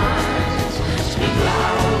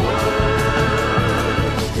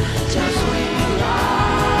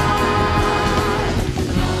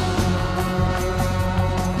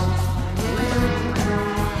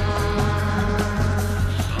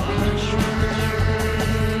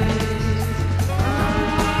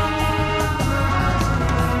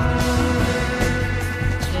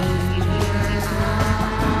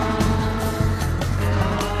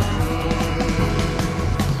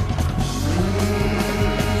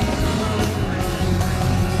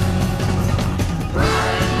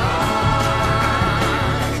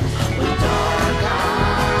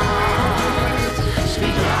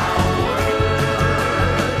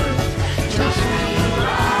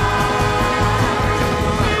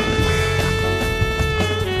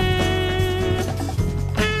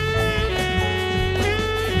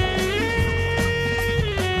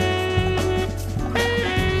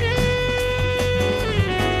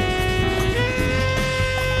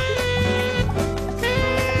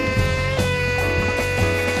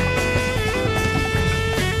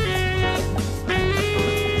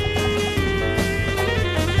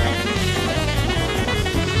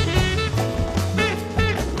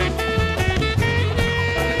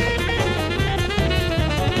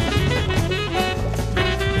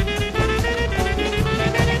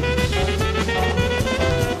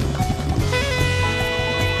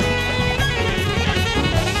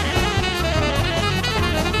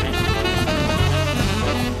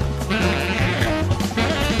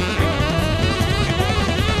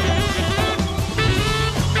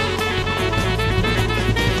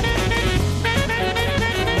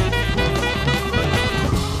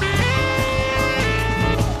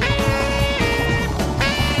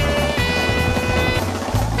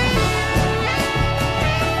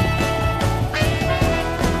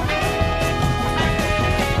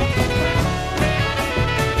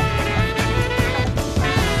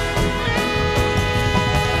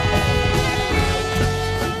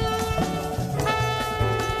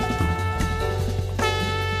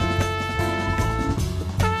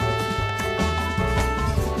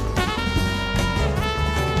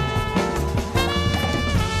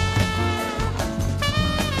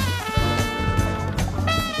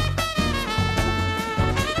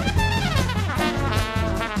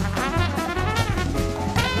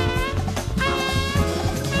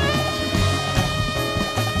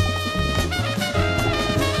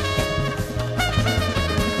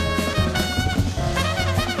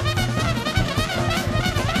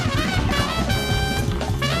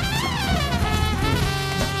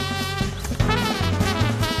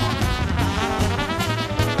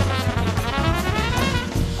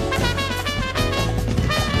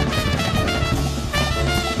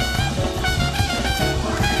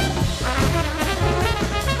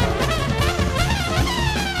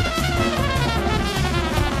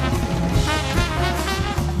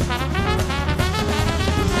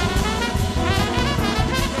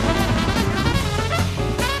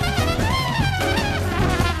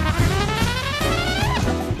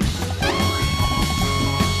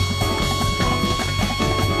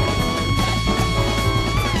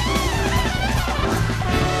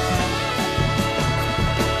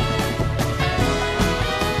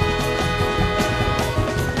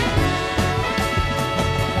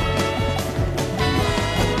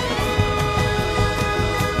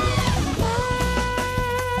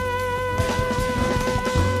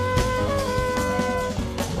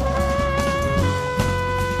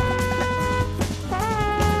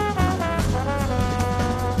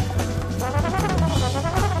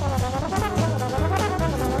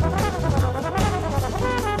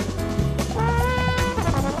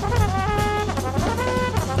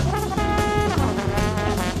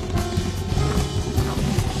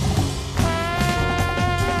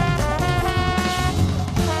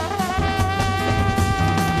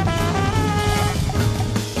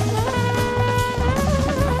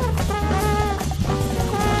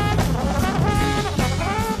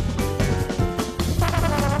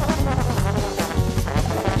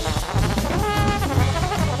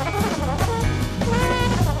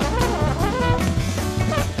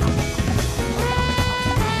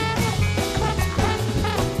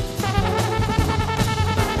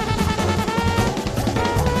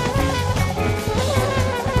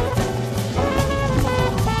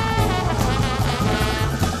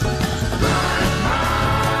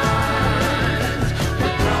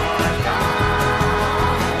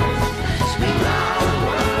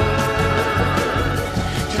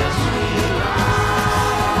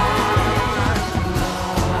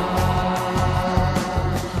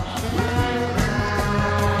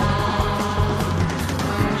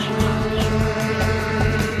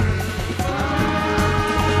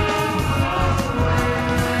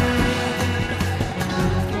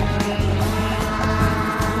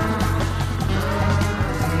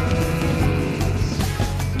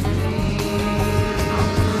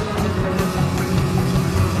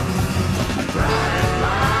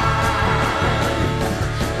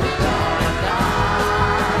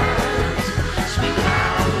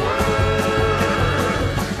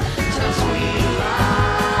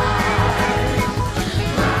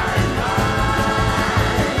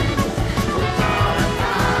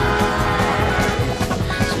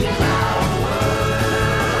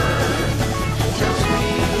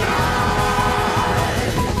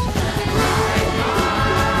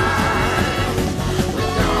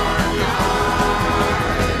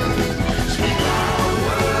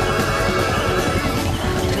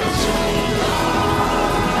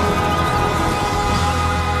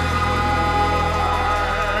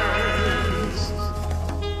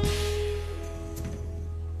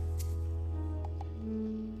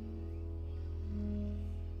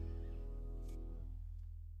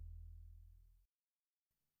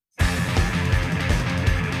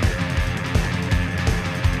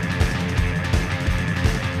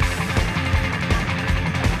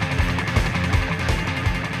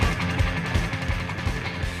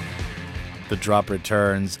The drop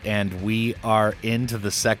returns, and we are into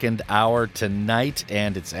the second hour tonight,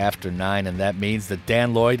 and it's after 9, and that means that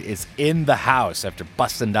Dan Lloyd is in the house after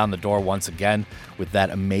busting down the door once again with that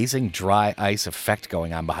amazing dry ice effect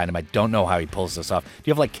going on behind him. I don't know how he pulls this off. Do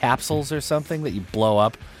you have, like, capsules or something that you blow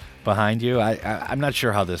up behind you? I'm not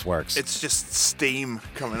sure how this works. It's just steam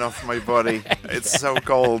coming off my body. It's so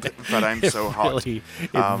cold, but I'm so hot. It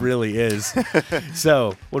really is.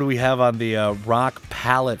 So, what do we have on the rock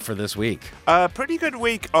palette for this week? A pretty good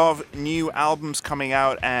week of new albums coming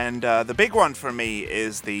out, and the big one for me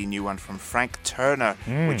is the new one from Frank Turner,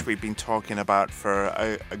 which we've been talking about for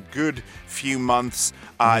a good few months.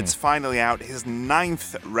 It's finally out. His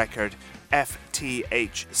 9th record,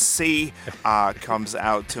 FTHC, comes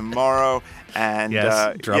out tomorrow, and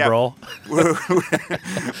drum roll.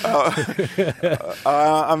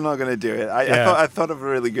 I'm not gonna do it. I thought of a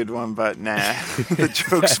really good one, but nah, the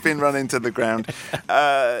joke's been run into the ground.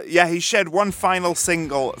 He shed one final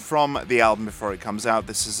single from the album before it comes out.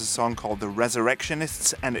 This is a song called The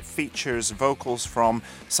Resurrectionists, and it features vocals from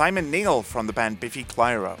Simon Neil from the band Biffy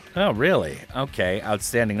Clyro. Oh, really? Okay,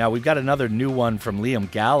 outstanding. Now, we've got another new one from Liam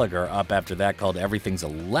Gallagher up after that called Everything's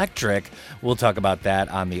Electric. We'll talk about that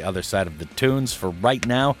on the other side of the tunes. For right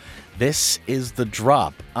now, this is The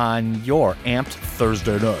Drop on your Amped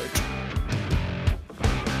Thursday night.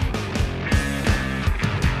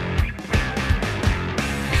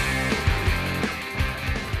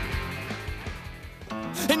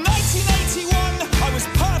 In 1981, I was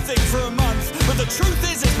perfect for a month, but the truth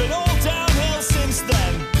is it's been all downhill since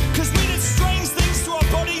then. Cause we did strange things to our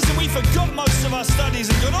bodies and we forgot most of our studies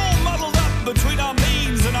and got all muddled up between our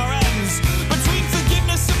means and our ends. Between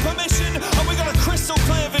forgiveness and permission, and we got a crystal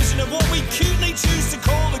clear vision of what we cutely choose to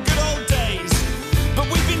call the good old days. But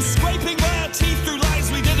we've been scraping by our teeth through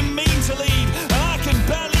lives we didn't mean to lead, and I can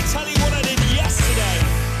barely tell you what I did yesterday.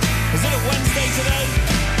 Is it a Wednesday today?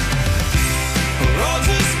 We're all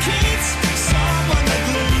just kids, someone let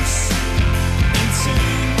loose into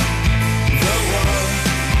the world,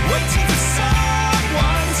 waiting for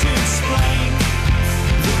someone to explain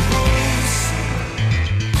the rules.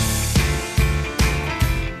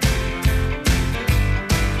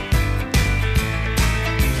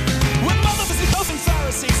 We're mothers and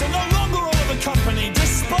Pharisees are no longer all of a company,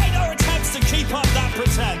 despite our attempts to keep up that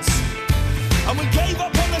pretense. And we gave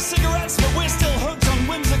up on the cigarettes, but we're still hooked on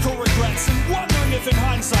whimsical regrets and wondering if in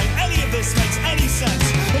hindsight any of this makes any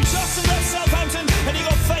sense. And Justin left Southampton and he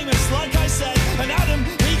got famous, like I said. And Adam,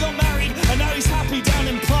 he got married and now he's happy down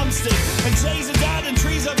in Plumstead. And Jay's a dad and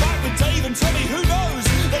Trees are back with Dave and Tommy, who knows?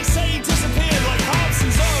 They say he disappeared like Harps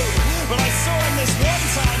and Zoe, but I saw him this one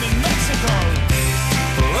time in Mexico.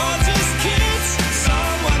 We're all just kids,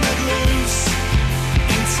 someone let loose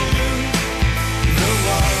into the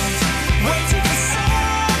world, waiting for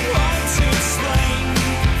someone to explain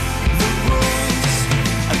the rules.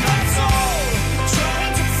 And that's all,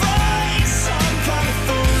 trying to find some kind of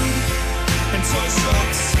food and toy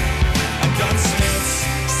shops and gunsmiths,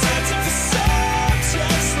 searching for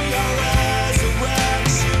subjects. We are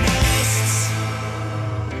resurrectionists,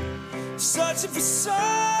 searching for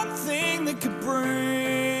something that could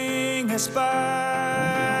bring us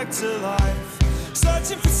back to life,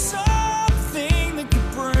 searching for something that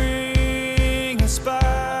could bring us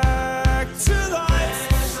back to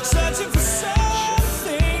life, searching for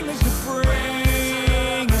something that could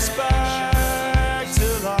bring us back to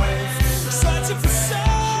life, searching for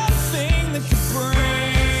something that could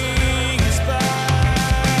bring us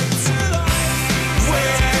back to life. We're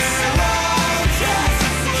all just kids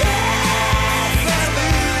that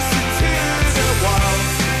listen to the world,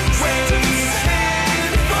 waiting for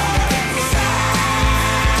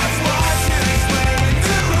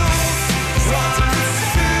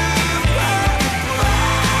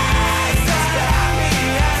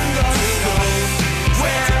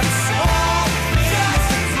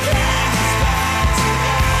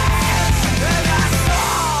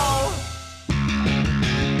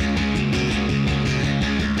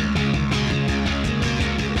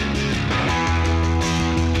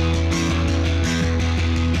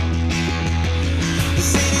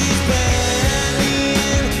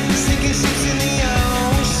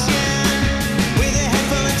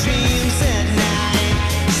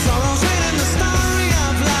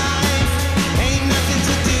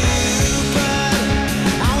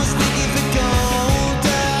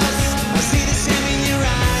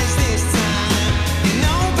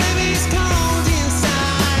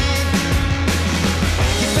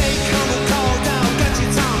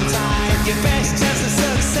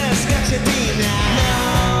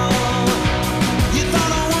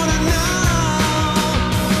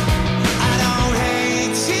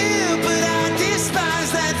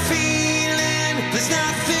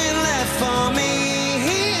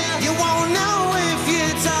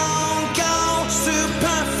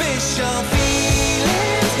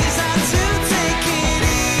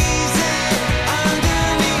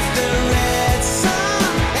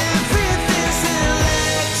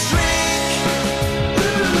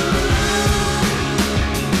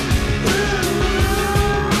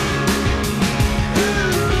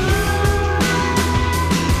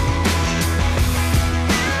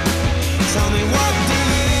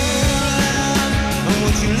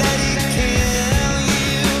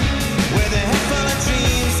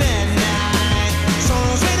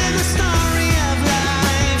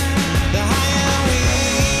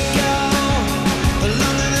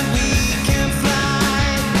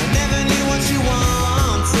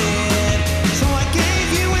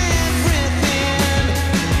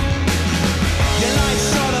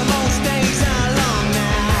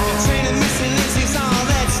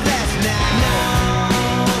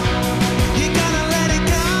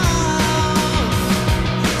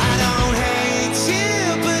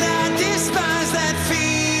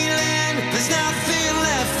There's nothing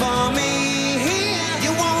left for me here. You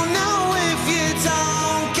won't know if you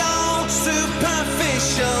don't go.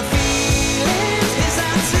 Superficial feelings. Is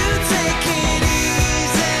that to take it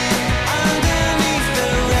easy? Underneath the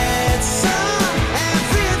red sun,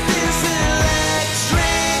 everything's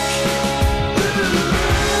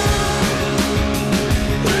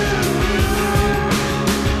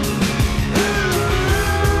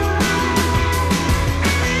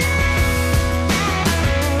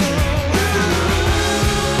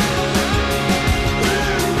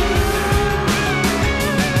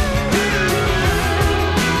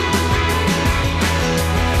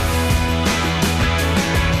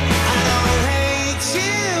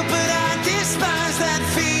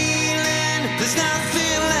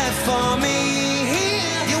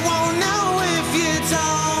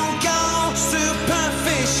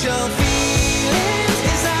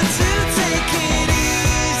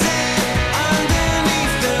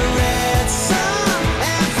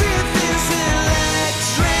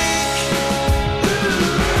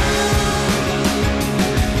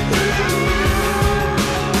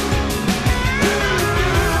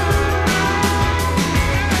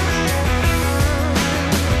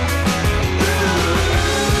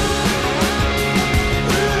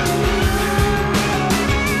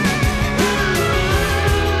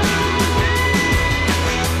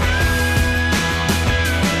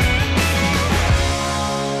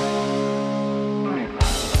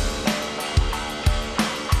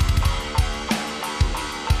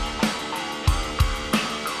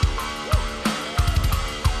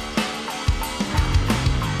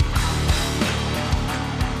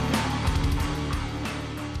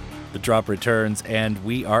Drop returns, and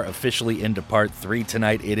we are officially into part 3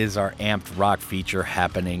 tonight. It is our Amped Rock feature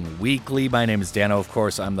happening weekly. My name is Dano, of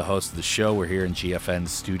course. I'm the host of the show. We're here in GFN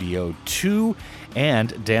Studio 2.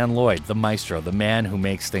 And Dan Lloyd, the maestro, the man who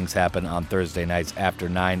makes things happen on Thursday nights after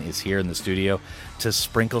 9, is here in the studio to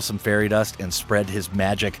sprinkle some fairy dust and spread his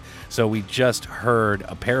magic. So we just heard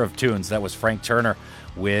a pair of tunes. That was Frank Turner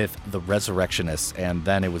with the Resurrectionists, and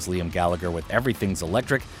then it was Liam Gallagher with Everything's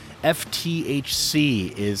Electric.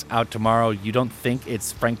 FTHC is out tomorrow. You don't think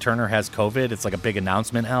it's Frank Turner has COVID? It's like a big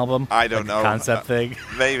announcement album? I don't know. Concept thing?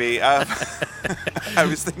 Maybe. I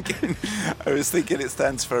was thinking it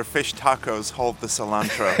stands for Fish Tacos, Hold the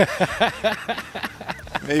Cilantro.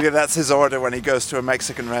 Maybe that's his order when he goes to a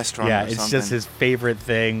Mexican restaurant or something. Yeah, it's just his favorite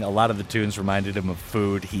thing. A lot of the tunes reminded him of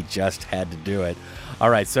food. He just had to do it. All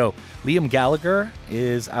right, so Liam Gallagher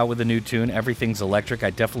is out with a new tune, Everything's Electric. I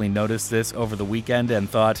definitely noticed this over the weekend and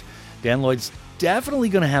thought Dan Lloyd's definitely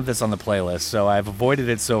going to have this on the playlist, so I've avoided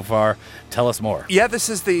it so far. Tell us more. Yeah, this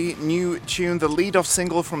is the new tune, the lead-off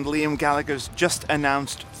single from Liam Gallagher's just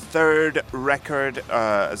announced third record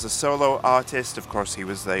as a solo artist. Of course, he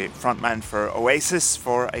was the frontman for Oasis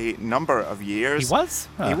for a number of years. He was?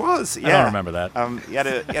 Huh. He was, yeah. I don't remember that. He had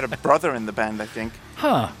a brother in the band, I think.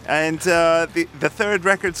 Huh. And the third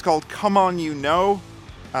record's called Come On You Know,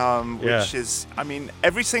 which is, I mean,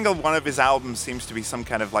 every single one of his albums seems to be some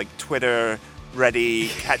kind of like Twitter-ready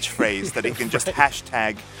catchphrase that he can just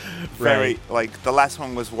hashtag. Very, like, the last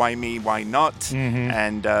one was Why Me, Why Not?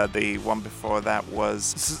 And the one before that was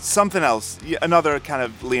something else. Another kind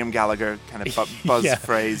of Liam Gallagher kind of buzz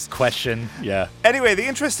phrase. Question, yeah. Anyway, the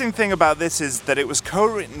interesting thing about this is that it was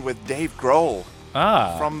co-written with Dave Grohl.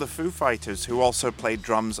 From the Foo Fighters, who also played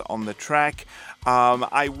drums on the track.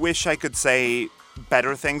 I wish I could say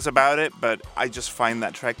better things about it, but I just find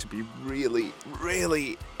that track to be really,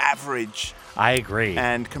 really average. I agree.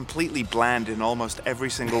 And completely bland in almost every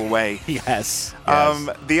single way. Yes.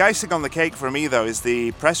 The icing on the cake for me, though, is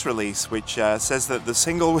the press release, which says that the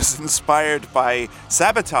single was inspired by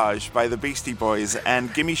Sabotage by the Beastie Boys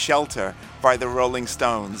and Gimme Shelter by the Rolling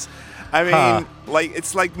Stones. I mean, like,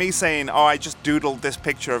 it's like me saying, oh, I just doodled this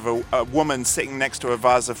picture of a woman sitting next to a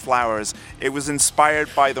vase of flowers. It was inspired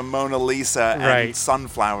by the Mona Lisa and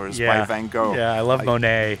Sunflowers by Van Gogh. Yeah, I love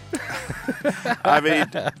Monet. I mean,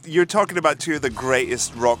 you're talking about two of the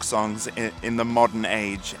greatest rock songs in the modern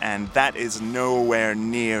age, and that is nowhere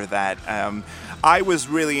near that. I was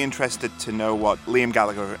really interested to know what Liam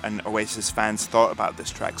Gallagher and Oasis fans thought about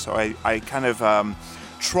this track, so I kind of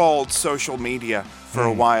trawled social media for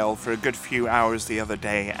a while, for a good few hours the other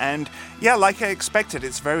day. And yeah, like I expected,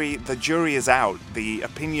 the jury is out. The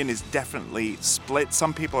opinion is definitely split.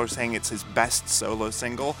 Some people are saying it's his best solo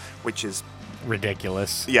single, which is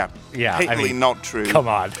ridiculous. Yeah. Patently not true. Come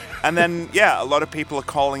on. And then, a lot of people are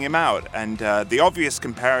calling him out. And the obvious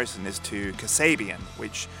comparison is to Kasabian,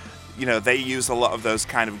 which, they use a lot of those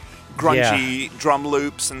kind of grungy drum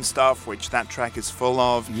loops and stuff, which that track is full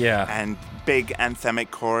of. Yeah. And big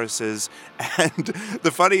anthemic choruses. And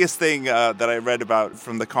the funniest thing that I read about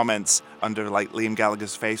from the comments under like Liam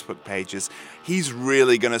Gallagher's Facebook page is he's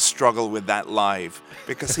really going to struggle with that live,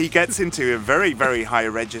 because he gets into a very, very high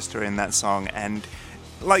register in that song, and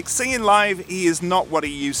like singing live, he is not what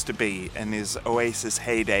he used to be in his Oasis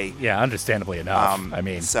heyday. Yeah, understandably enough.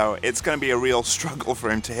 So it's going to be a real struggle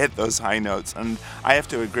for him to hit those high notes, and I have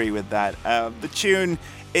to agree with that. The tune,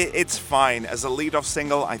 it's fine. As a lead-off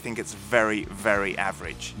single, I think it's very, very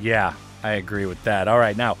average. Yeah, I agree with that. All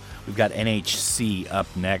right, now we've got NHC up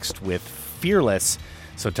next with Fearless.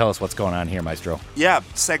 So tell us what's going on here, Maestro. Yeah,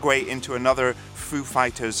 segue into another Foo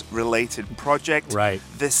Fighters related project. Right.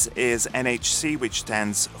 This is NHC, which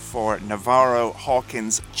stands for Navarro,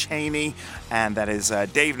 Hawkins, Cheney, and that is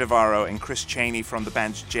Dave Navarro and Chris Cheney from the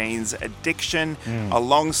band Jane's Addiction,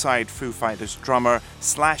 alongside Foo Fighters drummer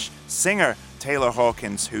 / singer Taylor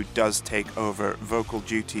Hawkins, who does take over vocal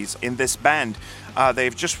duties in this band.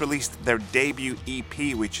 They've just released their debut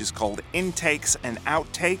EP, which is called Intakes and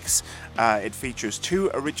Outtakes. It features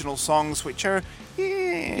 2 original songs, which are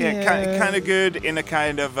kind of good in a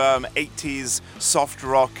kind of 80s soft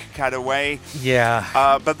rock kind of way.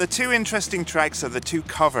 Yeah. But the 2 interesting tracks are the 2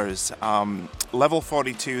 covers. Level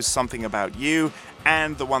 42's Something About You,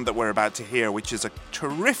 and the one that we're about to hear, which is a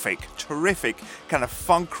terrific kind of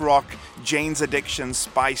funk rock Jane's Addiction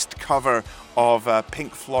spiced cover of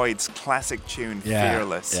Pink Floyd's classic tune,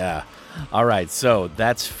 Fearless. Yeah. All right, so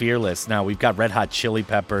that's Fearless. Now we've got Red Hot Chili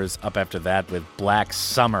Peppers up after that with Black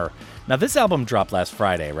Summer. Now this album dropped last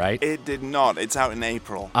Friday, right? It did not. It's out in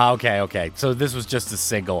April. Okay. So this was just a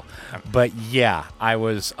single. But yeah, I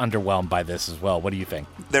was underwhelmed by this as well. What do you think?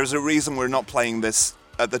 There's a reason we're not playing this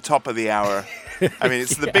at the top of the hour. I mean,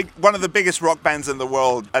 it's one of the biggest rock bands in the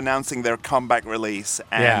world announcing their comeback release,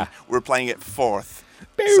 and we're playing it 4th.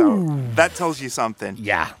 So that tells you something.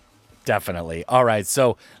 Yeah, definitely. All right,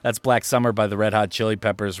 so that's Black Summer by the Red Hot Chili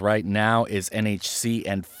Peppers. Right now is NHC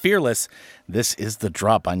and Fearless. This is The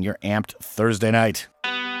Drop on your Amped Thursday night.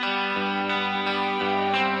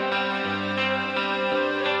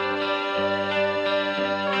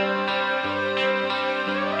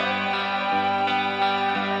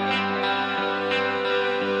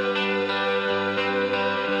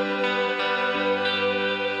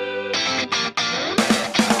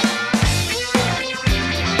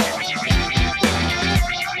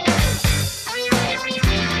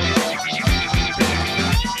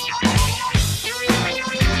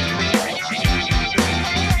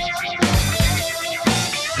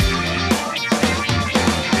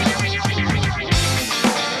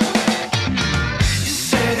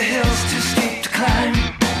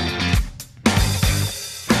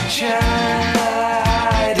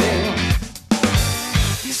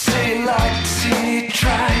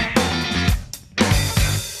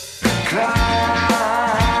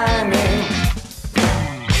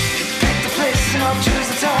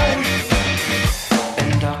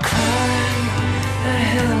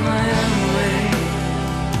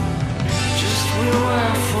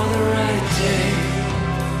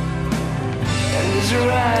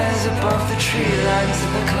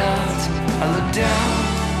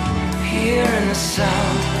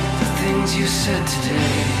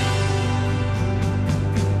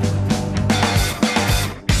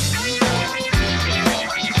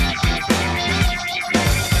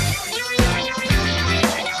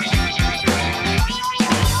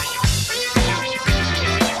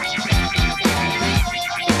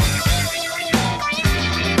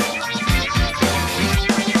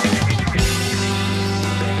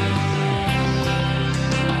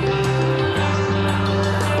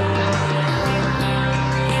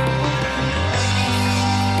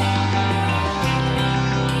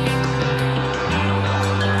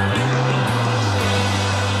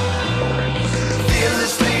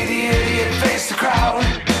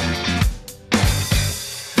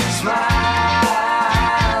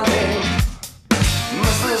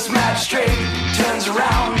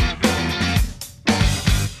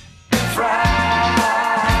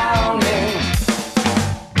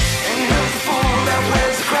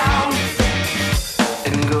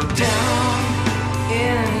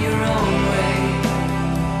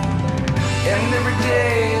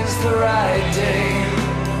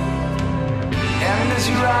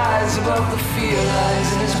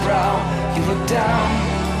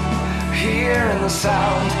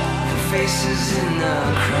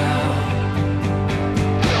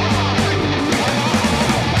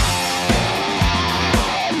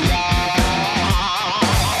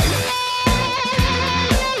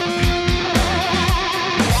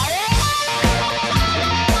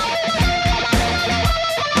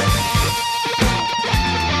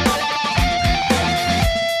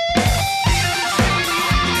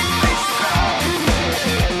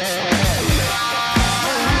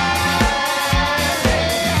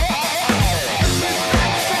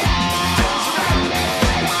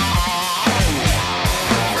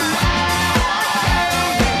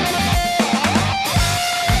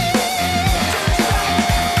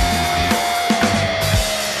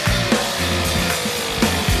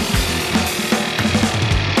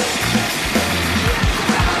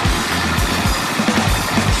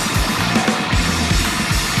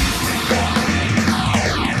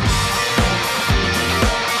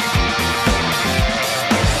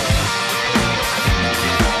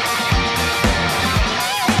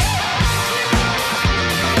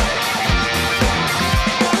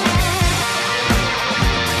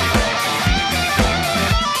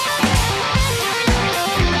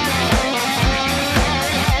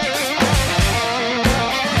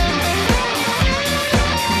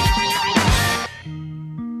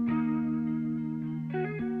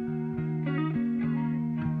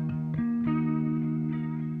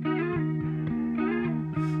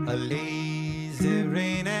 lazy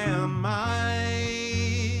rain am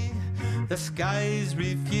I. The skies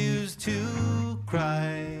refuse to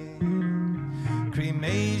cry.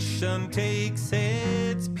 Cremation takes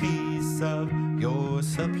its piece of your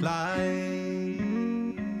supply.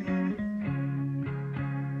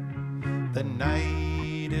 The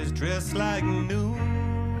night is dressed like noon.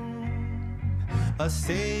 A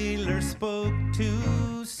sailor spoke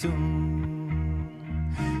too soon.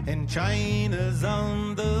 And China's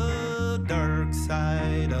on the dark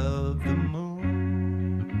side of the moon.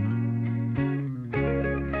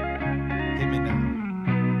 Hit me now.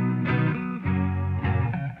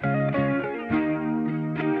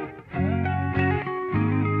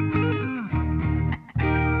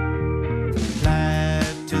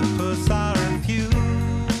 Platypus are few.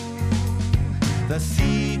 The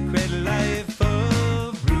secret life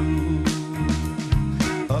of Rue.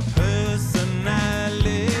 A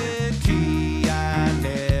personality I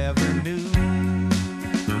never knew.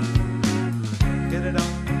 Get it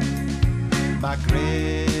on. My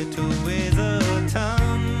Greta weighs a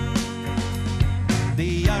ton.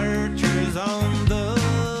 The archer's on the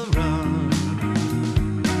run.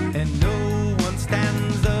 And no one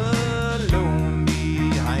stands alone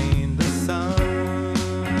behind the sun.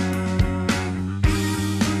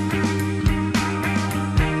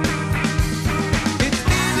 It's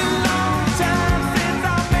been a long time since I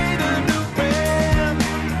made a new friend,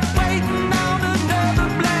 waiting on another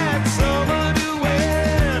black summer to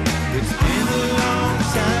win. It's been a long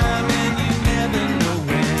time and you never know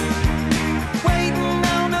when, waiting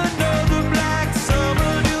on another black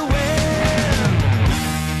summer to win.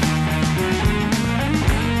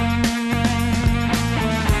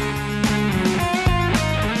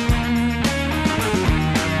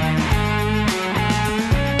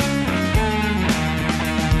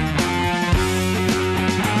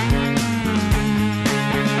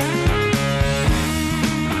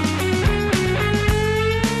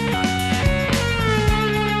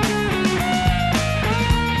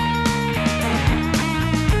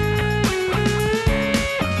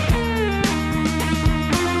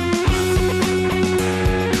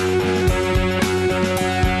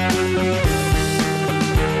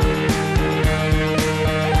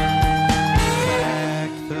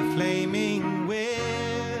 Back the flaming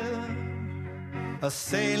wheel, a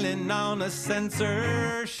sailing on a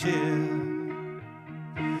censorship,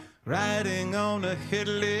 riding on a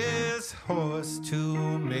headless horse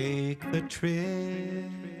to make the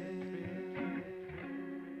trip.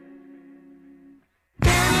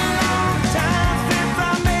 Been a long time since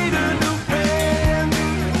I made a new friend,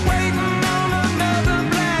 waiting on another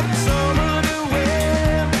black summer to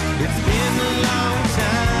win. It's been a long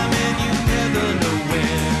time and you never know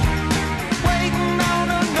when, waiting on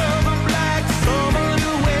another black summer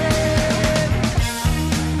to win.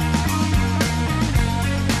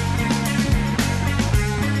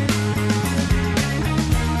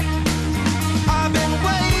 I've been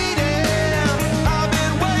waiting,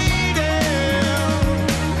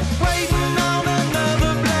 waiting on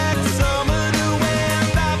another black summer to win.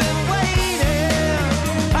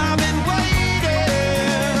 I've been waiting,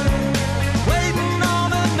 waiting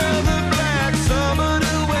on another black summer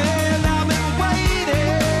to win.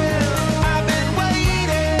 I've been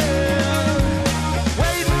waiting,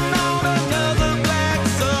 waiting on another black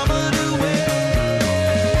summer to win.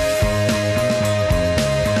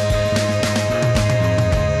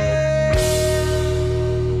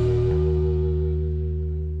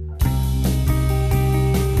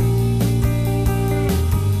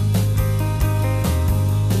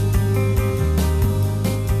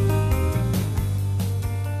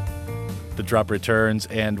 The drop returns,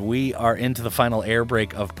 and we are into the final air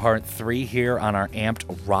break of part 3 here on our Amped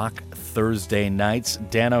Rock Thursday nights.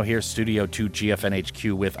 Dano here, Studio 2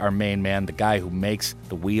 GFNHQ, with our main man, the guy who makes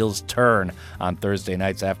the wheels turn on Thursday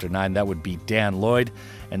nights after 9. That would be Dan Lloyd.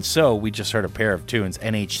 And so we just heard a pair of tunes.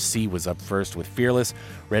 NHC was up first with Fearless.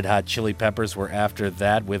 Red Hot Chili Peppers were after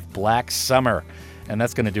that with Black Summer. And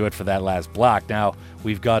that's going to do it for that last block. Now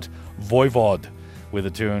we've got Voivod with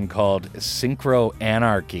a tune called Synchro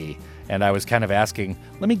Anarchy. And I was kind of asking,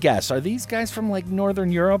 let me guess, are these guys from like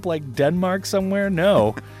Northern Europe, like Denmark somewhere?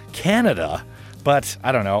 No, Canada. But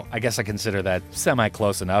I don't know. I guess I consider that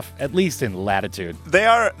semi-close enough, at least in latitude. They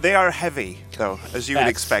are heavy, though, as you would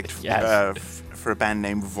expect for a band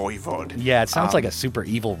named Voivod. Yeah, it sounds like a super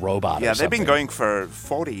evil robot. Yeah, or they've been something. going for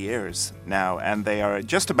 40 years now, and they are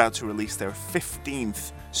just about to release their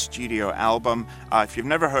 15th studio album. If you've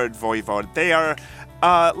never heard Voivod, they are,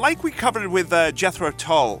 like we covered with Jethro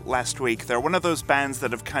Tull last week, they're one of those bands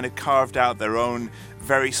that have kind of carved out their own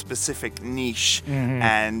very specific niche.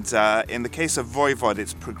 And in the case of Voivod,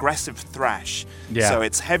 it's progressive thrash. Yeah. So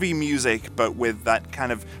it's heavy music, but with that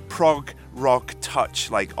kind of prog rock touch,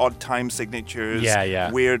 like odd time signatures,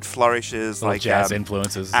 weird flourishes, little like jazz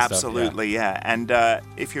influences. And absolutely, stuff, And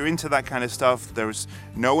if you're into that kind of stuff, there's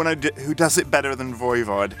no one who does it better than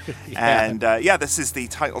Voivod. And this is the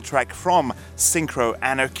title track from Synchro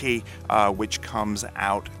Anarchy, which comes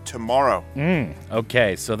out tomorrow.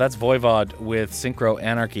 Okay, so that's Voivod with Synchro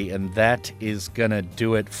Anarchy, and that is gonna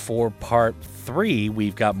do it for part 3.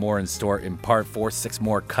 We've got more in store in part 4, 6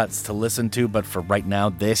 more cuts to listen to, but for right now,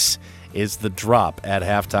 this is the drop at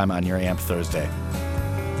halftime on your AMP Thursday.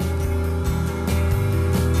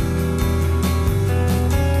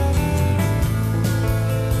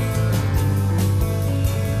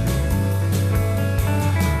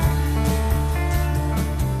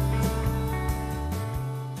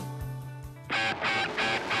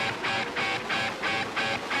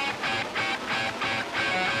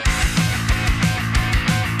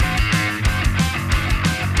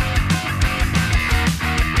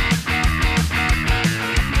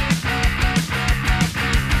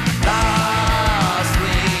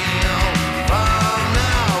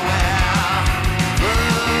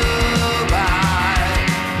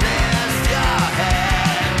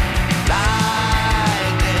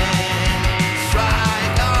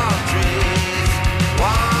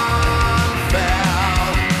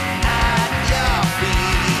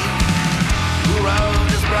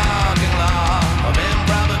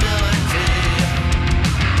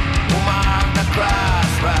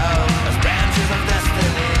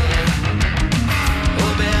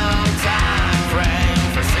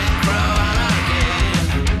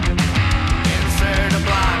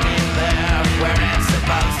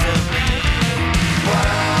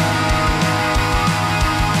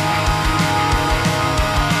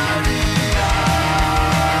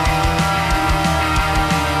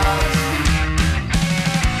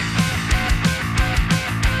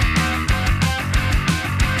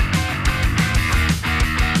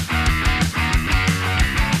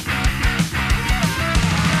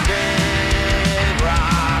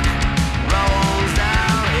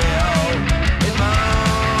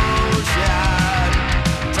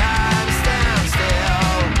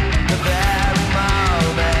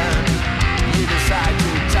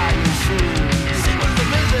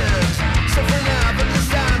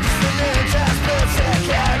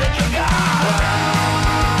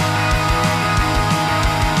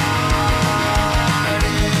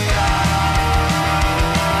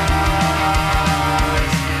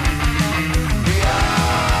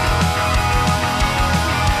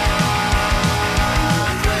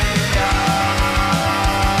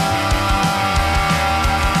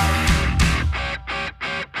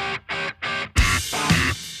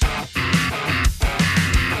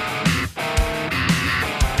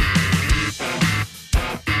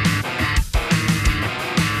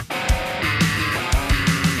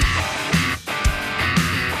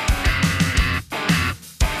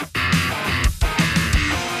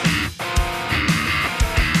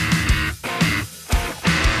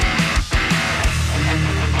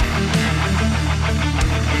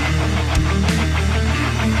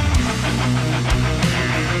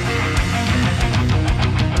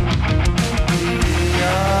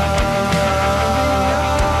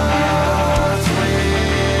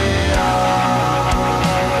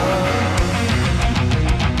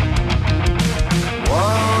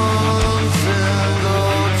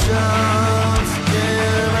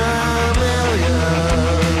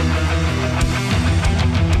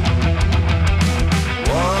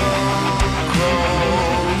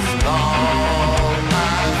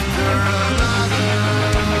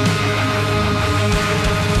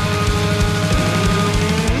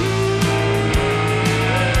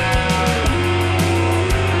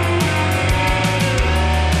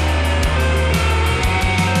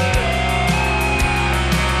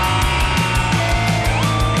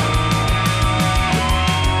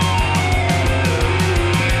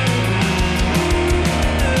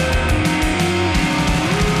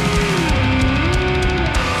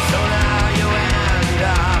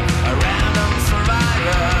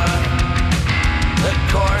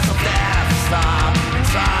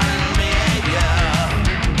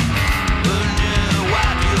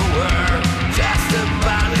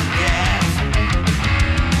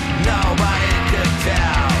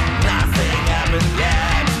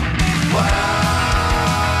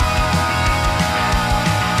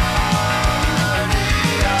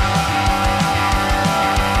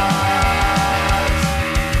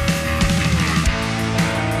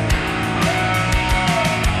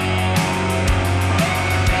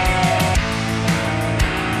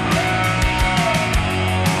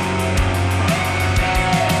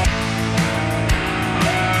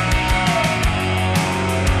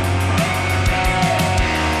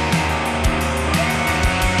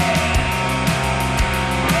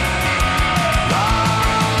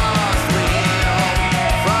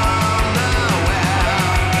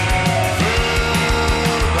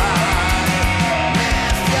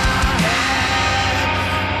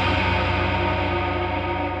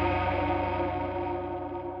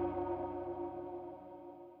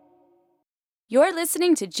 You're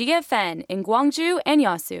listening to GFN in Gwangju and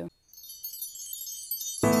Yasu.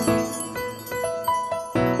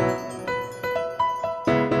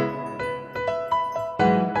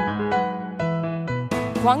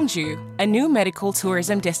 Gwangju, a new medical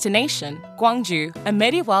tourism destination. Gwangju, a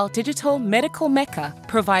medieval digital medical mecca,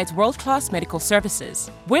 provides world-class medical services.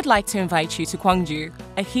 We'd like to invite you to Gwangju,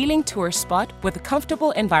 a healing tourist spot with a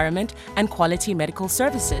comfortable environment and quality medical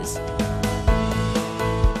services.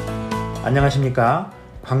 안녕하십니까?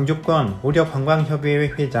 광주권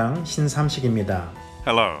의료관광협의회 회장 신삼식입니다.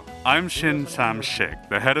 Hello, I'm Shin Sam-shik,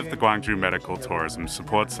 the head of the Gwangju Medical Tourism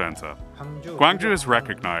Support Center. Gwangju is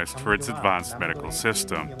recognized for its advanced medical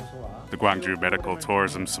system. The Gwangju Medical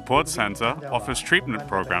Tourism Support Center offers treatment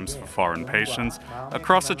programs for foreign patients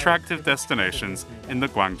across attractive destinations in the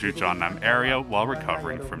Gwangju-Jeonnam area while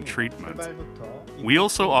recovering from treatment. We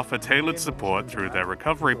also offer tailored support through their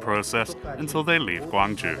recovery process until they leave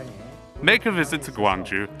Gwangju. Make a visit to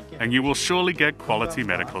Gwangju, and you will surely get quality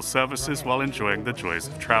medical services while enjoying the joys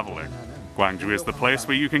of traveling. Gwangju is the place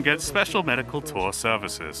where you can get special medical tour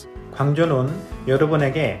services. 광주는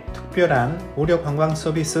여러분에게 특별한 의료 관광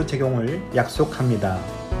서비스 제공을 약속합니다.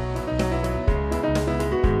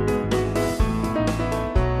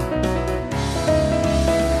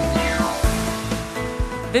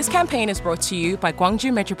 This campaign is brought to you by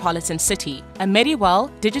Gwangju Metropolitan City, a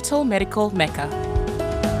medieval digital medical mecca.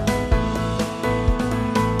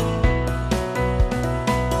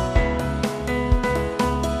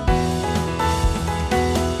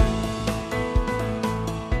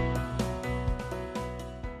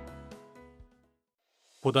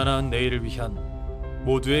 보다 나은 내일을 위한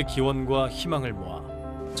모두의 기원과 희망을 모아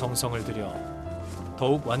정성을 들여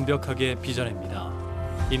더욱 완벽하게 빚어냅니다.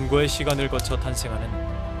 인고의 시간을 거쳐 탄생하는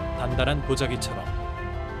단단한 보자기처럼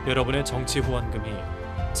여러분의 정치 후원금이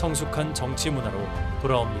성숙한 정치 문화로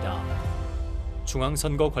돌아옵니다.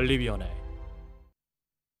 중앙선거관리위원회.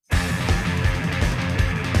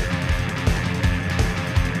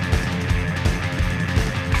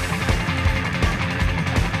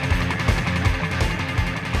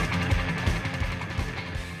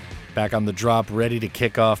 Back on the drop, ready to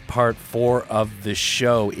kick off part 4 of the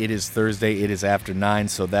show. It is Thursday, it is after 9,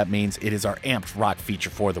 so that means it is our amped rock feature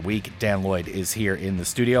for the week. Dan Lloyd is here in the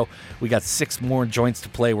studio. We got 6 more joints to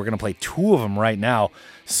play. We're going to play 2 of them right now.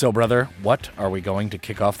 So, brother, what are we going to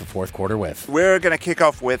kick off the fourth quarter with? We're going to kick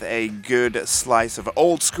off with a good slice of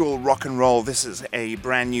old school rock and roll. This is a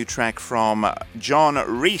brand new track from John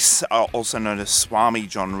Reis, also known as Swami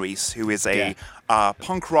John Reis, who is a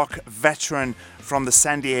punk rock veteran from the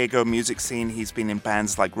San Diego music scene. He's been in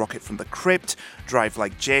bands like Rocket from the Crypt, Drive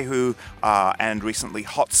Like Jehu, and recently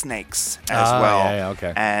Hot Snakes as well.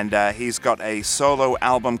 Okay. And he's got a solo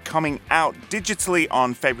album coming out digitally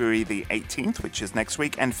on February the 18th, which is next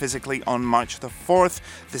week, and physically on March the 4th.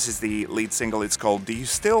 This is the lead single. It's called Do You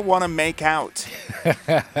Still Want to Make Out?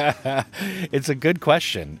 It's a good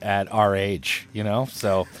question at our age, you know?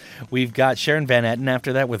 So we've got Sharon Van Etten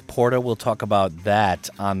after that with Porta. We'll talk about that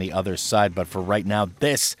on the other side. But for right now,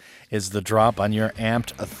 this is the drop on your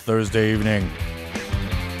amped Thursday evening.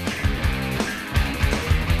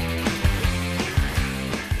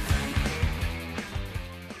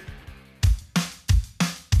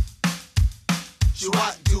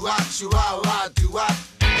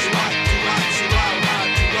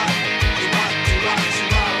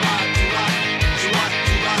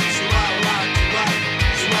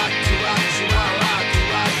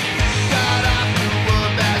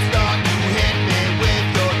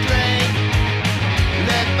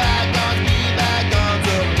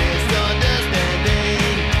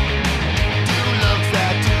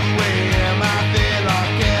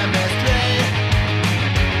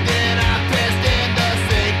 Then I pressed in the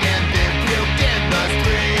sick and then puked in the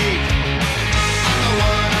street.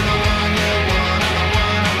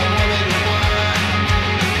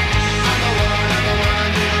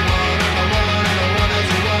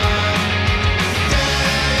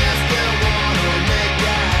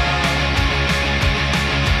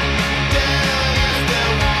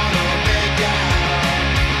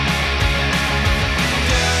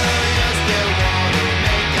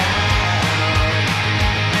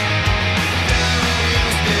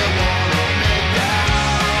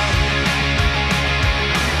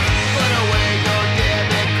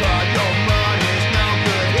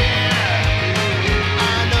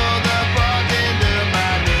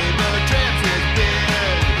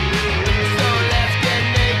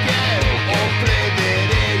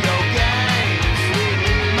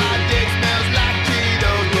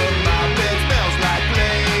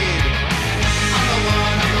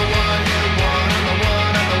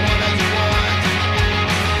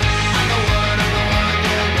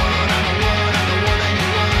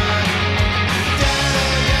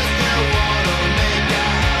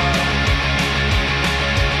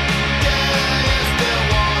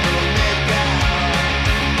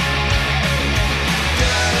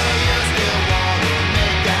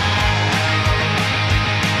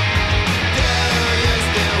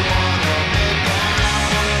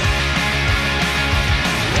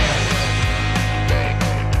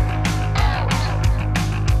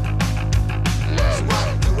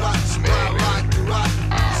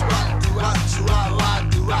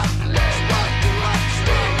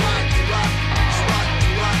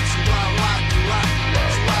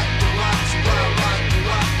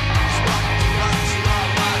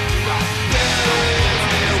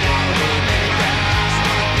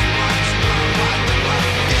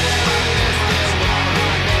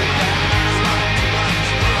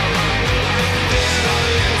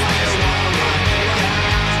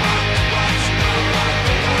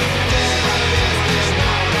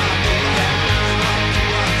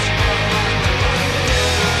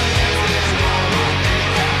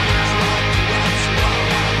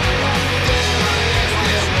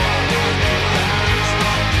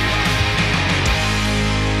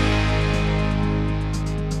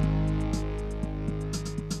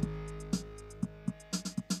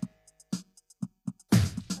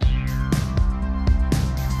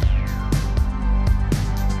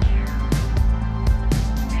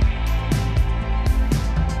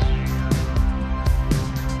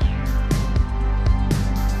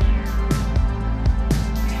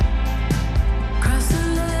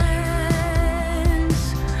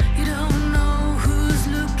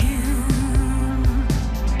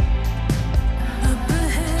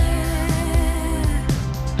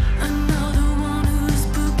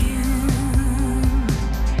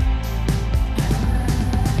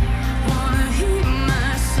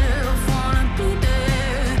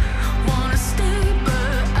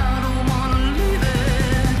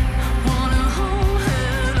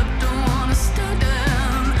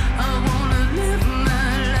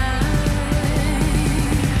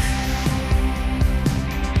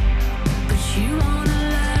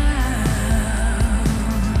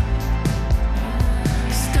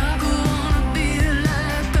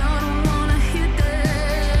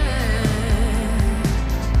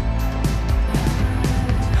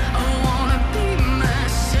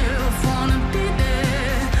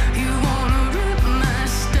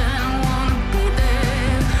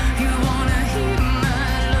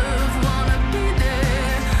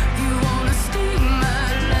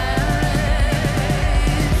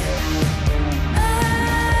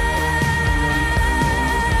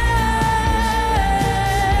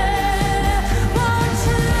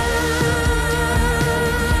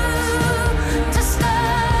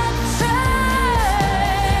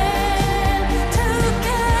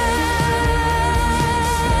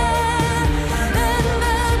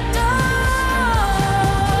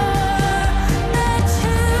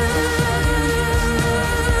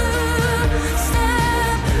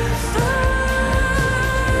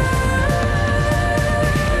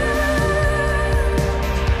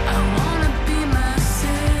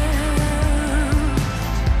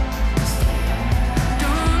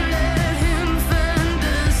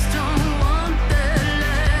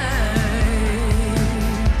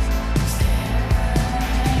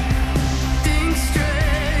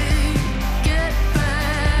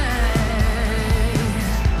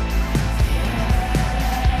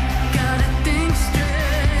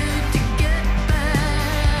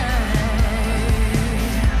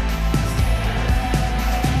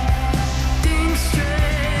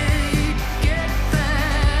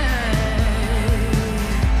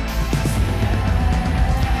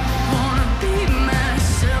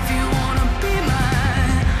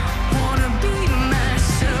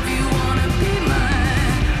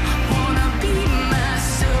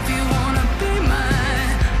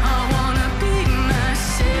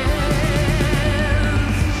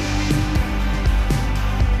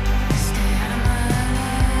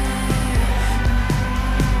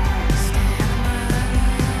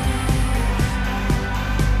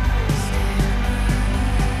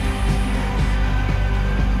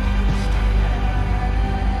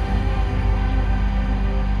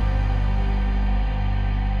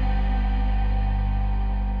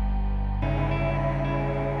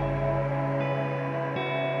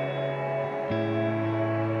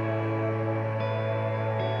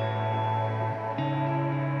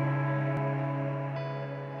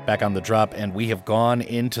 back on the drop, and we have gone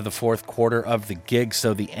into the fourth quarter of the gig,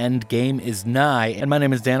 so the end game is nigh. And my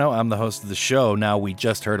name is Dano. I'm the host of the show. Now, we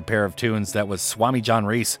just heard a pair of tunes. That was Swami John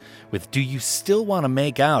Reis with Do You Still Want to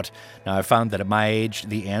Make Out? Now, I found that at my age,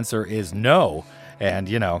 the answer is no. And,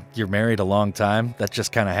 you know, you're married a long time. That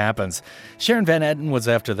just kind of happens. Sharon Van Etten was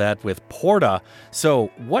after that with Porta. So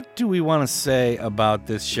what do we want to say about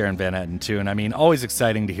this Sharon Van Etten tune? I mean, always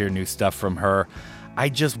exciting to hear new stuff from her. I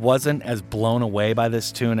just wasn't as blown away by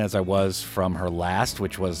this tune as I was from her last,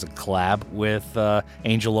 which was a collab with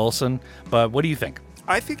Angel Olsen. But what do you think?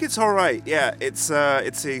 I think it's all right. Yeah, it's a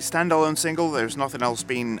standalone single. There's nothing else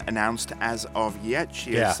being announced as of yet.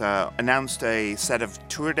 She has announced a set of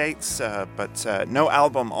tour dates, but no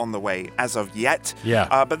album on the way as of yet.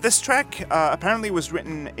 Yeah. But this track apparently was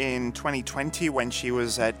written in 2020 when she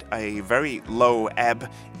was at a very low ebb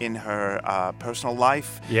in her personal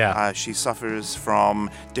life. Yeah. She suffers from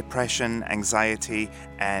depression, anxiety,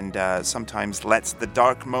 and sometimes lets the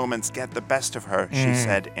dark moments get the best of her, she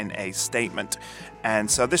said in a statement.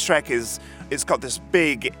 And so this track it's got this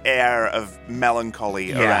big air of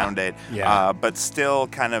melancholy around it, but still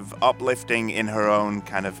kind of uplifting in her own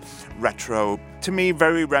kind of retro, to me,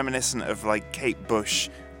 very reminiscent of like Kate Bush,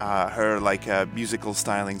 her like musical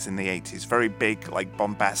stylings in the 80s. Very big, like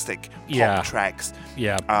bombastic pop tracks.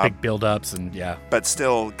 Yeah, big build-ups and but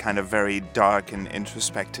still kind of very dark and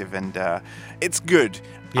introspective, and it's good.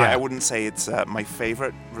 Yeah. I wouldn't say it's my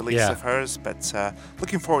favorite release of hers, but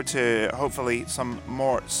looking forward to hopefully some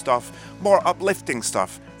more stuff, more uplifting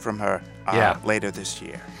stuff from her later this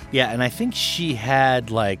year. Yeah, and I think she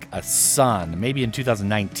had like a son, maybe in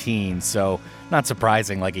 2019, so not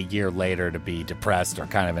surprising like a year later to be depressed or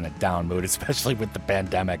kind of in a down mood, especially with the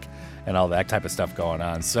pandemic and all that type of stuff going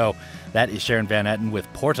on. So that is Sharon Van Etten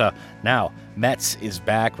with Porta. Now, Metz is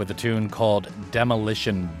back with a tune called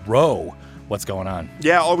Demolition Row. What's going on?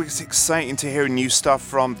 Yeah, always exciting to hear new stuff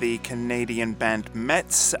from the Canadian band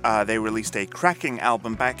Metz. They released a cracking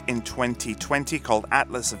album back in 2020 called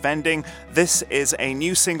Atlas Vending. This is a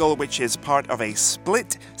new single which is part of a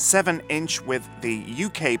split 7-inch with the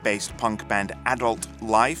UK-based punk band Adult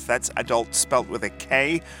Life. That's adult spelt with a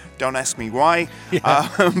K. Don't ask me why.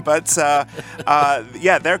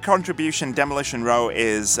 Their contribution, Demolition Row,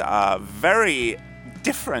 is very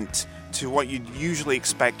different to what you'd usually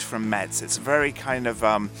expect from Metz. It's very kind of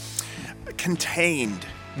contained,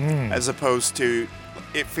 as opposed to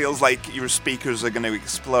it feels like your speakers are going to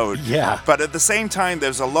explode. Yeah. But at the same time,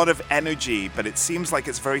 there's a lot of energy, but it seems like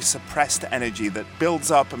it's very suppressed energy that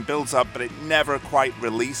builds up, but it never quite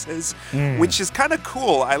releases, which is kind of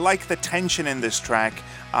cool. I like the tension in this track,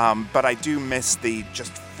 but I do miss the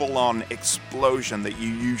just full-on explosion that you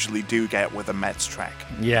usually do get with a Metz track.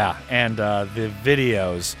 Yeah, and the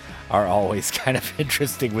videos are always kind of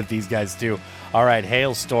interesting with these guys too. All right,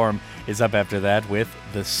 Halestorm is up after that with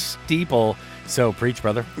The Steeple. So, preach,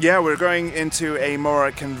 brother. Yeah, we're going into a more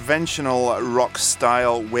conventional rock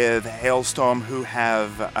style with Halestorm, who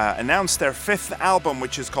have announced their 5th album,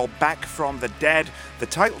 which is called Back from the Dead. The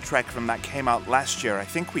title track from that came out last year. I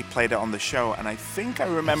think we played it on the show, and I think I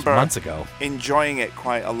remember months ago enjoying it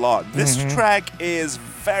quite a lot. This track is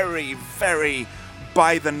very, very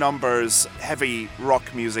by the numbers, heavy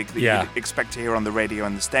rock music that you'd expect to hear on the radio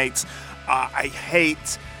in the States. I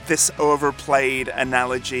hate this overplayed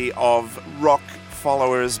analogy of rock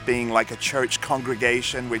followers being like a church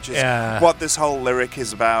congregation, which is what this whole lyric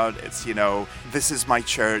is about. It's, you know, this is my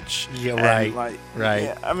church. Yeah, and right.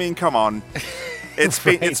 Yeah, I mean, come on. It's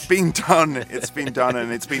been done,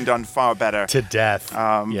 and it's been done far better. To death.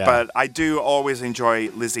 But I do always enjoy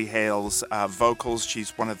Lzzy Hale's vocals.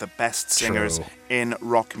 She's one of the best singers in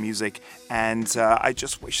rock music, and I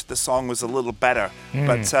just wish the song was a little better.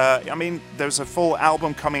 But, I mean, there's a full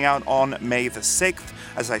album coming out on May the 6th.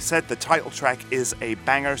 As I said, the title track is a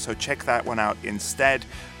banger, so check that one out instead.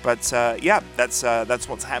 But that's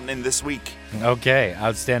what's happening this week. Okay,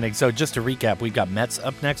 outstanding. So just to recap, we've got Metz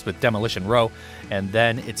up next with Demolition Row, and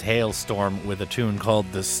then it's Halestorm with a tune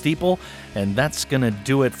called The Steeple, and that's going to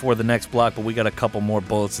do it for the next block, but we got a couple more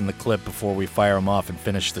bullets in the clip before we fire them off and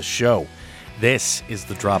finish the show. This is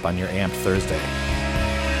The Drop on your Amped Thursday.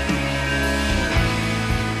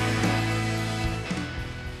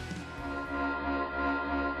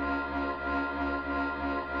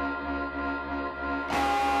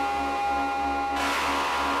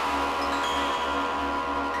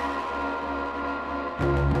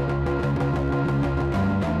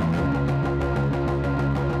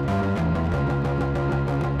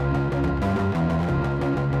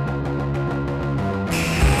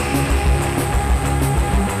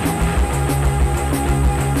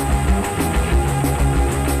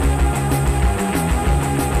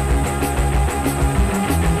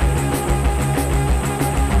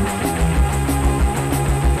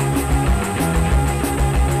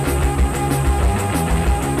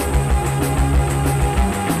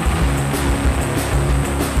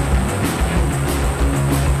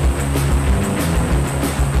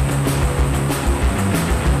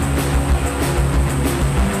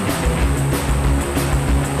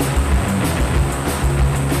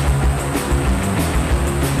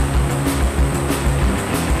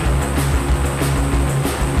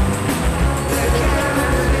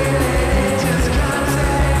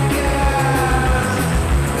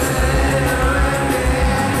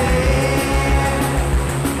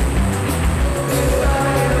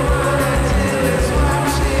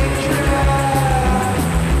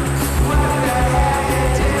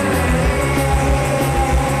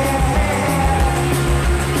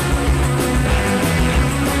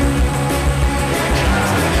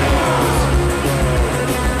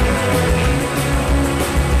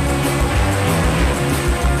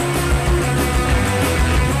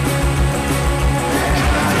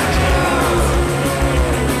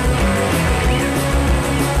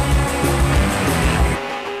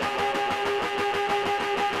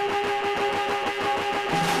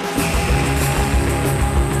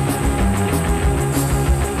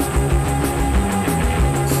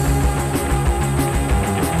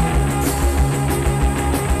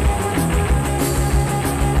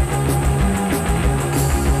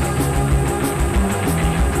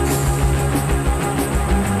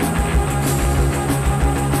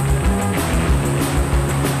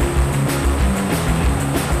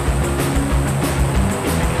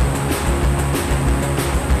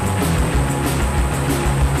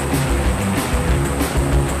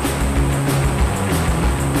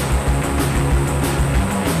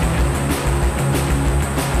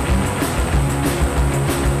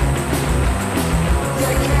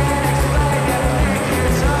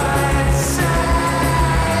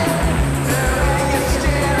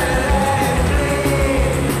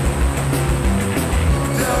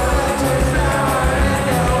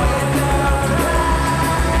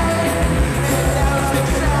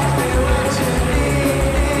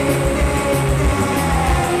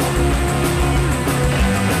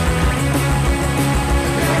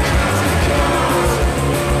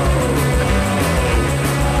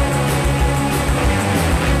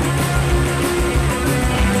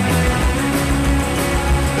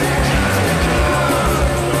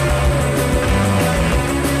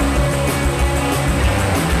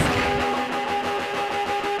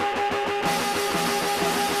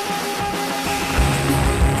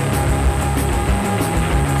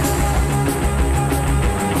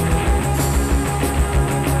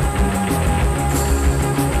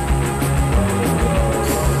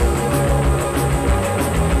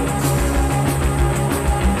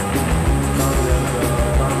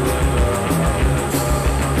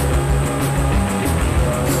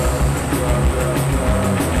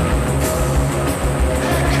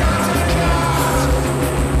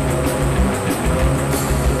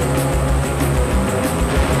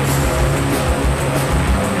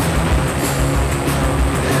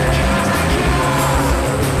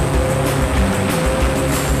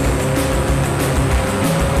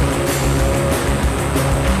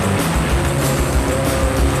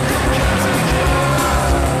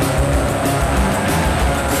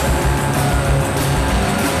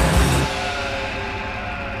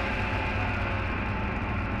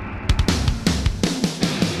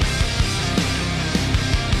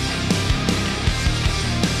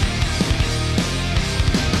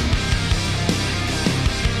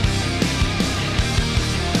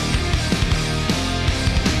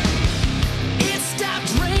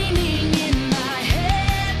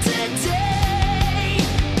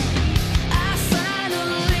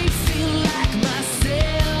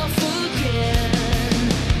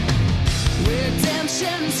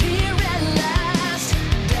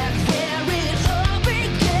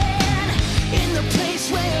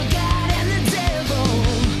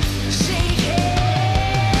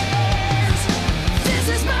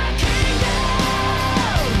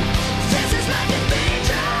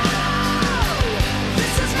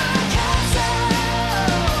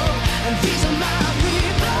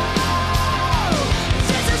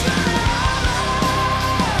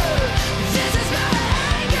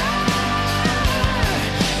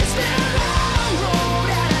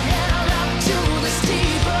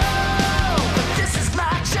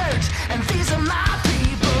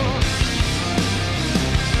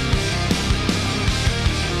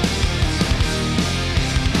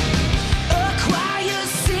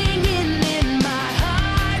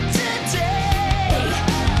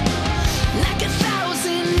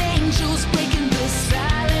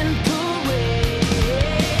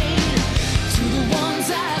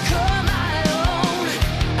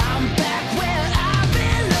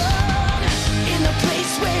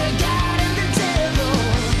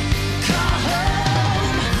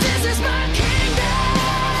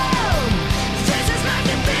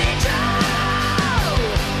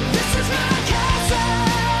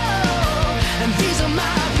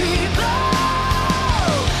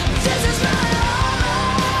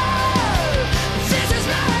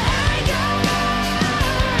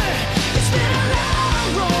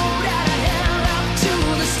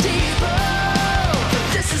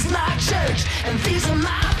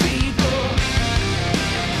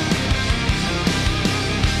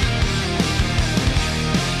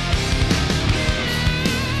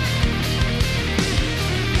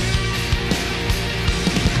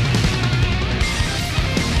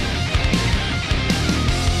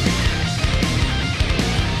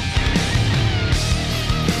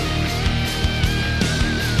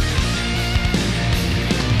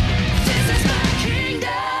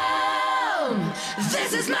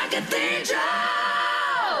 This is my cathedral.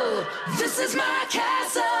 This is my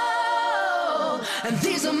castle. And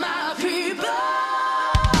these are my people.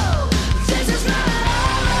 This is my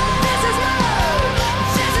love. This is my hope.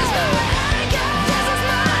 This is my anger. This is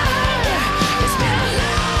my hunger. It's been a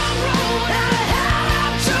long road out of hell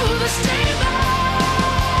out to the stable.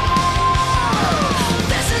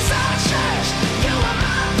 This is our church. You are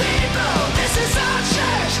my people. This is our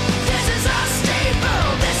church. This is our staple.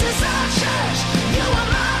 This is our church. You are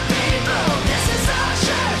my people. This is our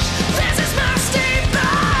church. This is my staple.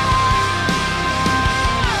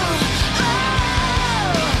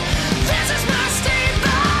 This is my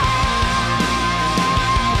staple.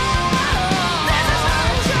 This is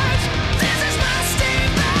our church. This is my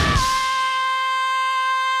staple.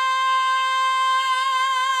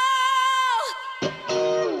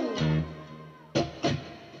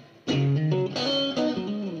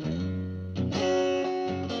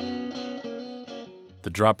 The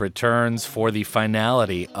drop returns for the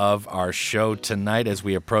finality of our show tonight as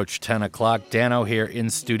we approach 10 o'clock. Dano here in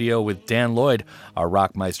studio with Dan Lloyd, our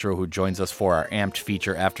rock maestro who joins us for our Amped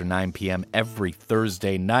feature after 9 p.m. every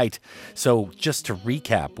Thursday night. So just to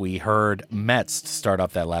recap, we heard Metz to start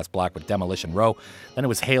off that last block with Demolition Row. Then it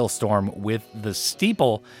was Halestorm with The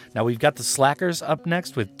Steeple. Now we've got the Slackers up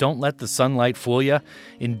next with Don't Let the Sunlight Fool Ya.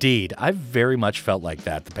 Indeed, I've very much felt like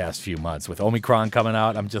that the past few months. With Omicron coming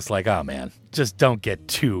out, I'm just like, oh man, just don't get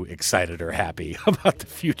too excited or happy about the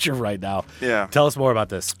future right now. Yeah. Tell us more about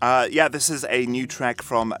this. This is a new track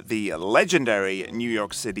from the legendary New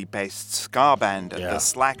York City-based ska band, The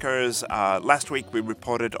Slackers. Last week we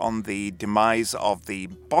reported on the demise of the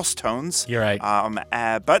Boss Tones. You're right.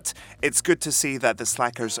 But it's good to see that the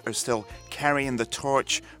Slackers are still carrying the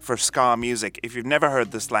torch for ska music. If you've never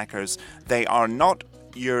heard the Slackers, they are not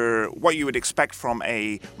what you would expect from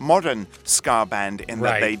a modern ska band in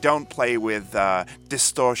that they don't play with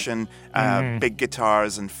distortion, big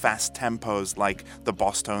guitars and fast tempos like the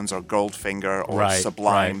Boss Tones or Goldfinger or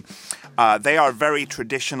Sublime. They are very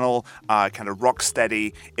traditional, kind of rock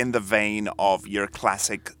steady in the vein of your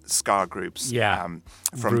classic ska groups from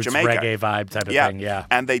Roots, Jamaica. reggae vibe type of thing,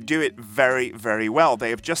 And they do it very, very well. They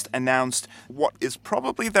have just announced what is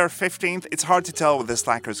probably their 15th. It's hard to tell with the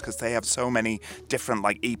Slackers because they have so many different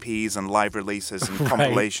like EPs and live releases and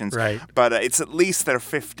compilations. But it's at least their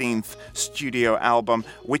 15th studio album,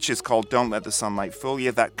 which is called Don't Let the Sunlight Fool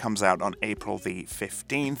Ya. That comes out on April the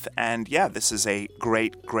 15th. And this is a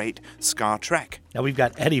great, great ska track. Now we've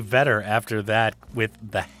got Eddie Vedder after that with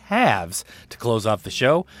The Haves to close off the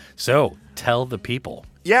show. So tell the people.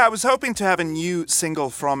 Yeah, I was hoping to have a new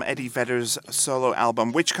single from Eddie Vedder's solo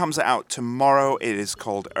album, which comes out tomorrow. It is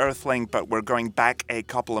called Earthling, but we're going back a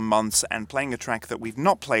couple of months and playing a track that we've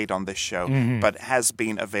not played on this show, but has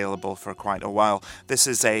been available for quite a while. This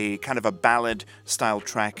is a kind of a ballad-style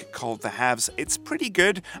track called The Haves. It's pretty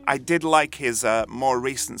good. I did like his more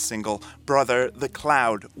recent single, Brother the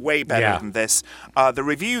Cloud, way better than this. The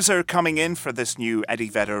reviews are coming in for this new Eddie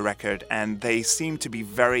Vedder record, and they seem to be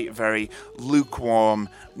very, very lukewarm.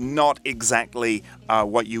 Not exactly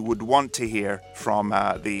what you would want to hear from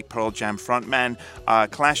the Pearl Jam frontman.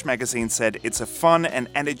 Clash magazine said it's a fun and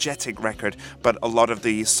energetic record, but a lot of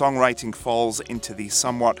the songwriting falls into the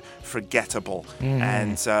somewhat forgettable.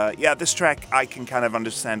 And this track, I can kind of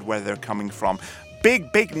understand where they're coming from.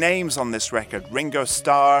 Big names on this record. Ringo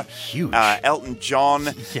Starr, Elton John,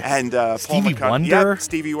 and Paul Stevie McCartney. Wonder.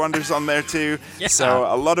 Stevie Wonder's on there too. So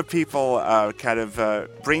a lot of people kind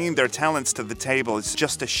of bringing their talents to the table. It's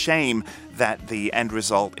just a shame that the end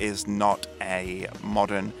result is not a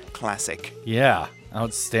modern classic. Yeah,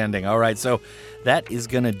 outstanding. All right, so that is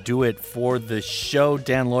going to do it for the show.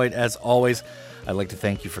 Dan Lloyd, as always, I'd like to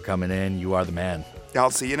thank you for coming in. You are the man.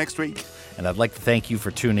 I'll see you next week. And I'd like to thank you for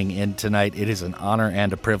tuning in tonight. It is an honor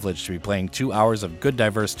and a privilege to be playing 2 hours of good,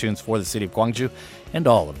 diverse tunes for the city of Gwangju and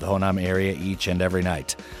all of the Honam area each and every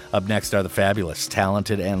night. Up next are the fabulous,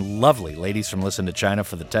 talented, and lovely ladies from Listen to China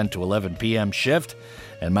for the 10 to 11 p.m. shift.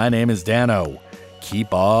 And my name is Dano.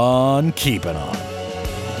 Keep on keeping on.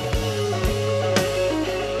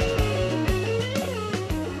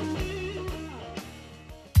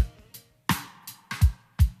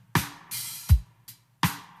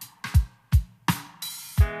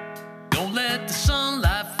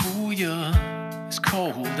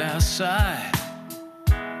 Outside.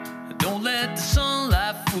 Don't let the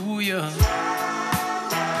sunlight fool you.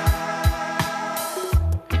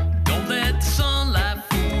 Don't let the sunlight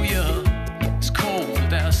fool you. It's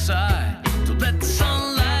cold outside. Don't let the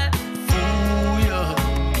sunlight fool you.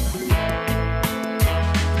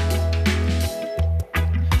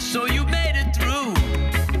 So you made it through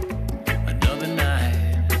another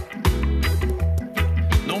night.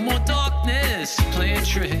 endless playing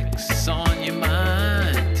tricks on your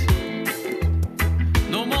mind.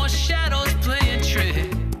 No more shadows playing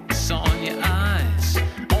tricks on your eyes.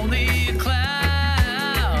 Only a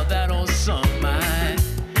cloud that old sun might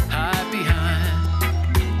hide behind.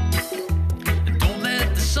 And don't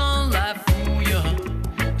let the sunlight fool you.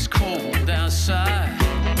 It's cold outside.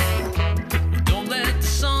 Don't let the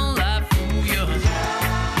sunlight fool you.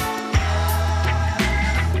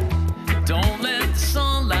 Don't let the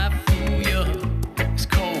sunlight fool you. It's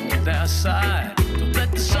cold outside. Don't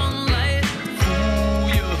let the sunlight fool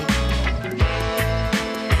you.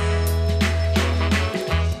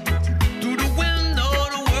 Through the window,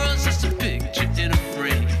 the world's just a picture in a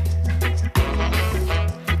frame.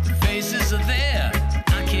 The faces are there,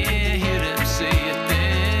 I can't hear them say a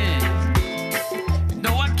thing.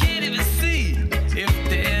 No, I can't even see if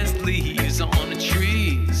there's leaves on the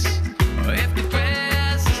trees, or if the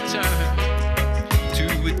grass is turned to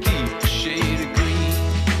a deep shade of green.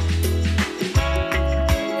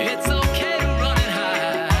 It's okay to run and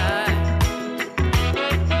hide,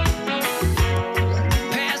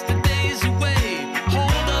 pass the days away,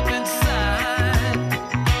 hold up inside.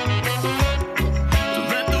 Don't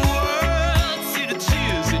let the world see the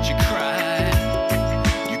tears that you cried.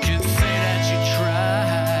 You can say that you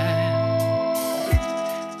tried.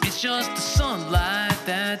 It's just the sunlight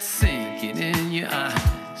that's sinking in your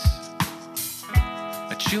eyes.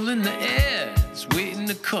 A chill in the air is waiting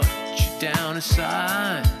to cut you down in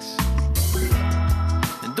size.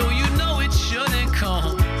 And though you know it shouldn't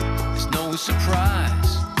come, it's no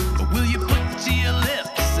surprise. But will you put to your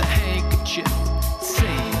lips a handkerchief,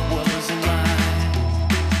 say it was a lie?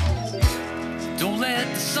 Don't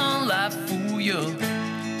let the sunlight fool you,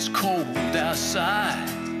 it's cold outside.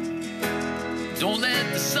 Don't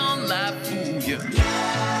let the sunlight fool you.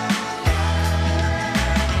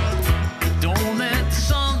 Don't let the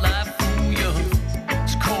sunlight fool you,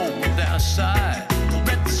 it's cold outside. Don't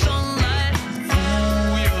let the sunlight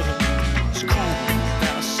fool you, it's cold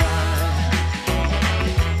outside.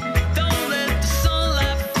 Don't let the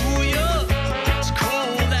sunlight fool you, it's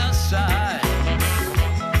cold outside.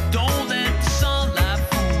 Don't let the sunlight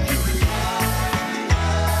fool you.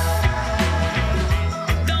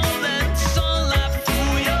 Don't let the sunlight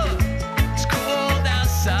fool you, it's cold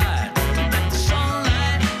outside. Don't let the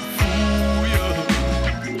sunlight fool you.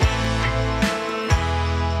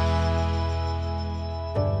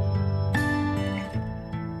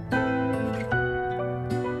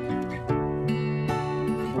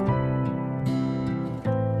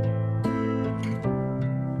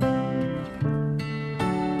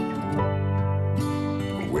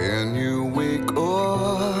 When you wake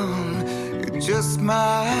up, it just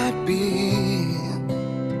might be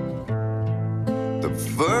the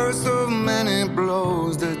first of many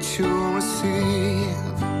blows that you'll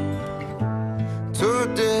receive.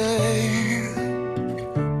 Today,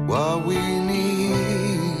 what we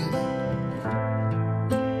need,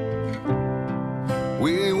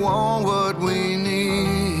 we want what we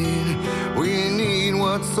need. We need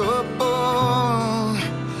what's above.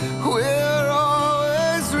 We're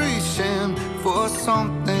always reaching for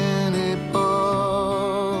something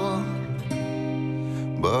above,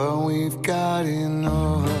 but we've got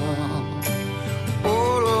enough.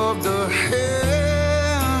 All of the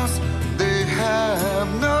hands, they have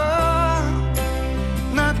none,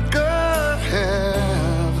 not good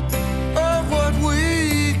half of what we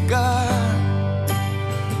got.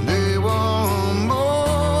 They want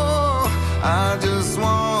more. I just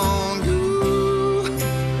want you.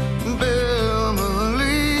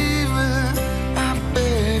 Believe it, I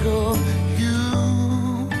beg of you.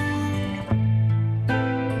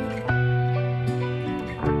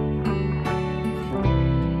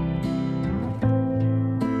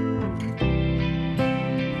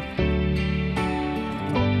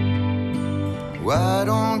 Why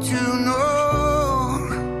don't you know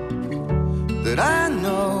that I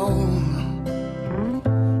know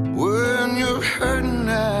when you're hurting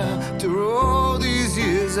after all these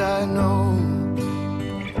years? I know,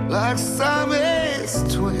 like Siamese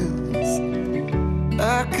twins,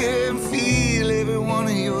 I can feel every one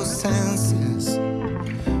of your senses.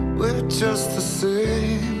 We're just the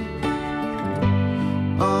same.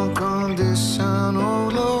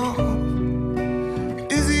 Unconditional love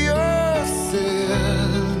is your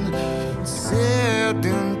sin, said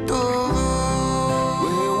and done.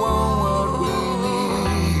 We want what we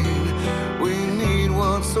need. We need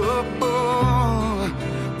what's above.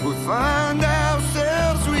 We find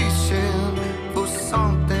ourselves reaching for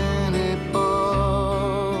something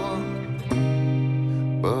above,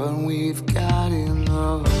 but we've got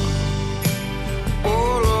enough.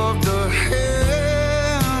 All of the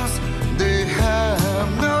hands, they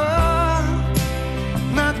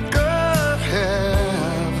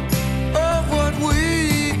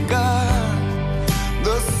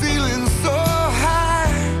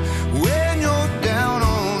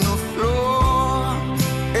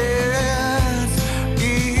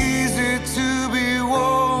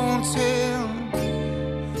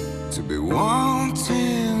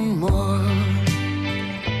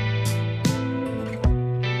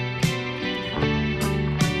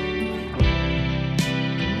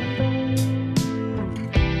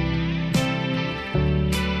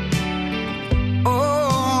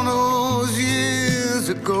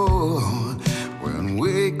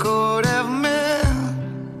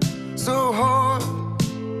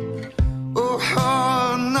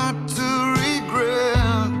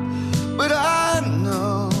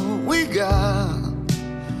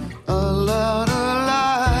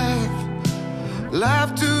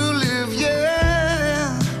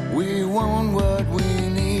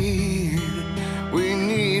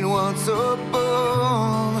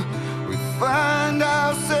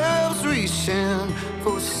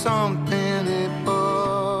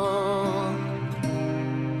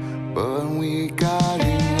but we got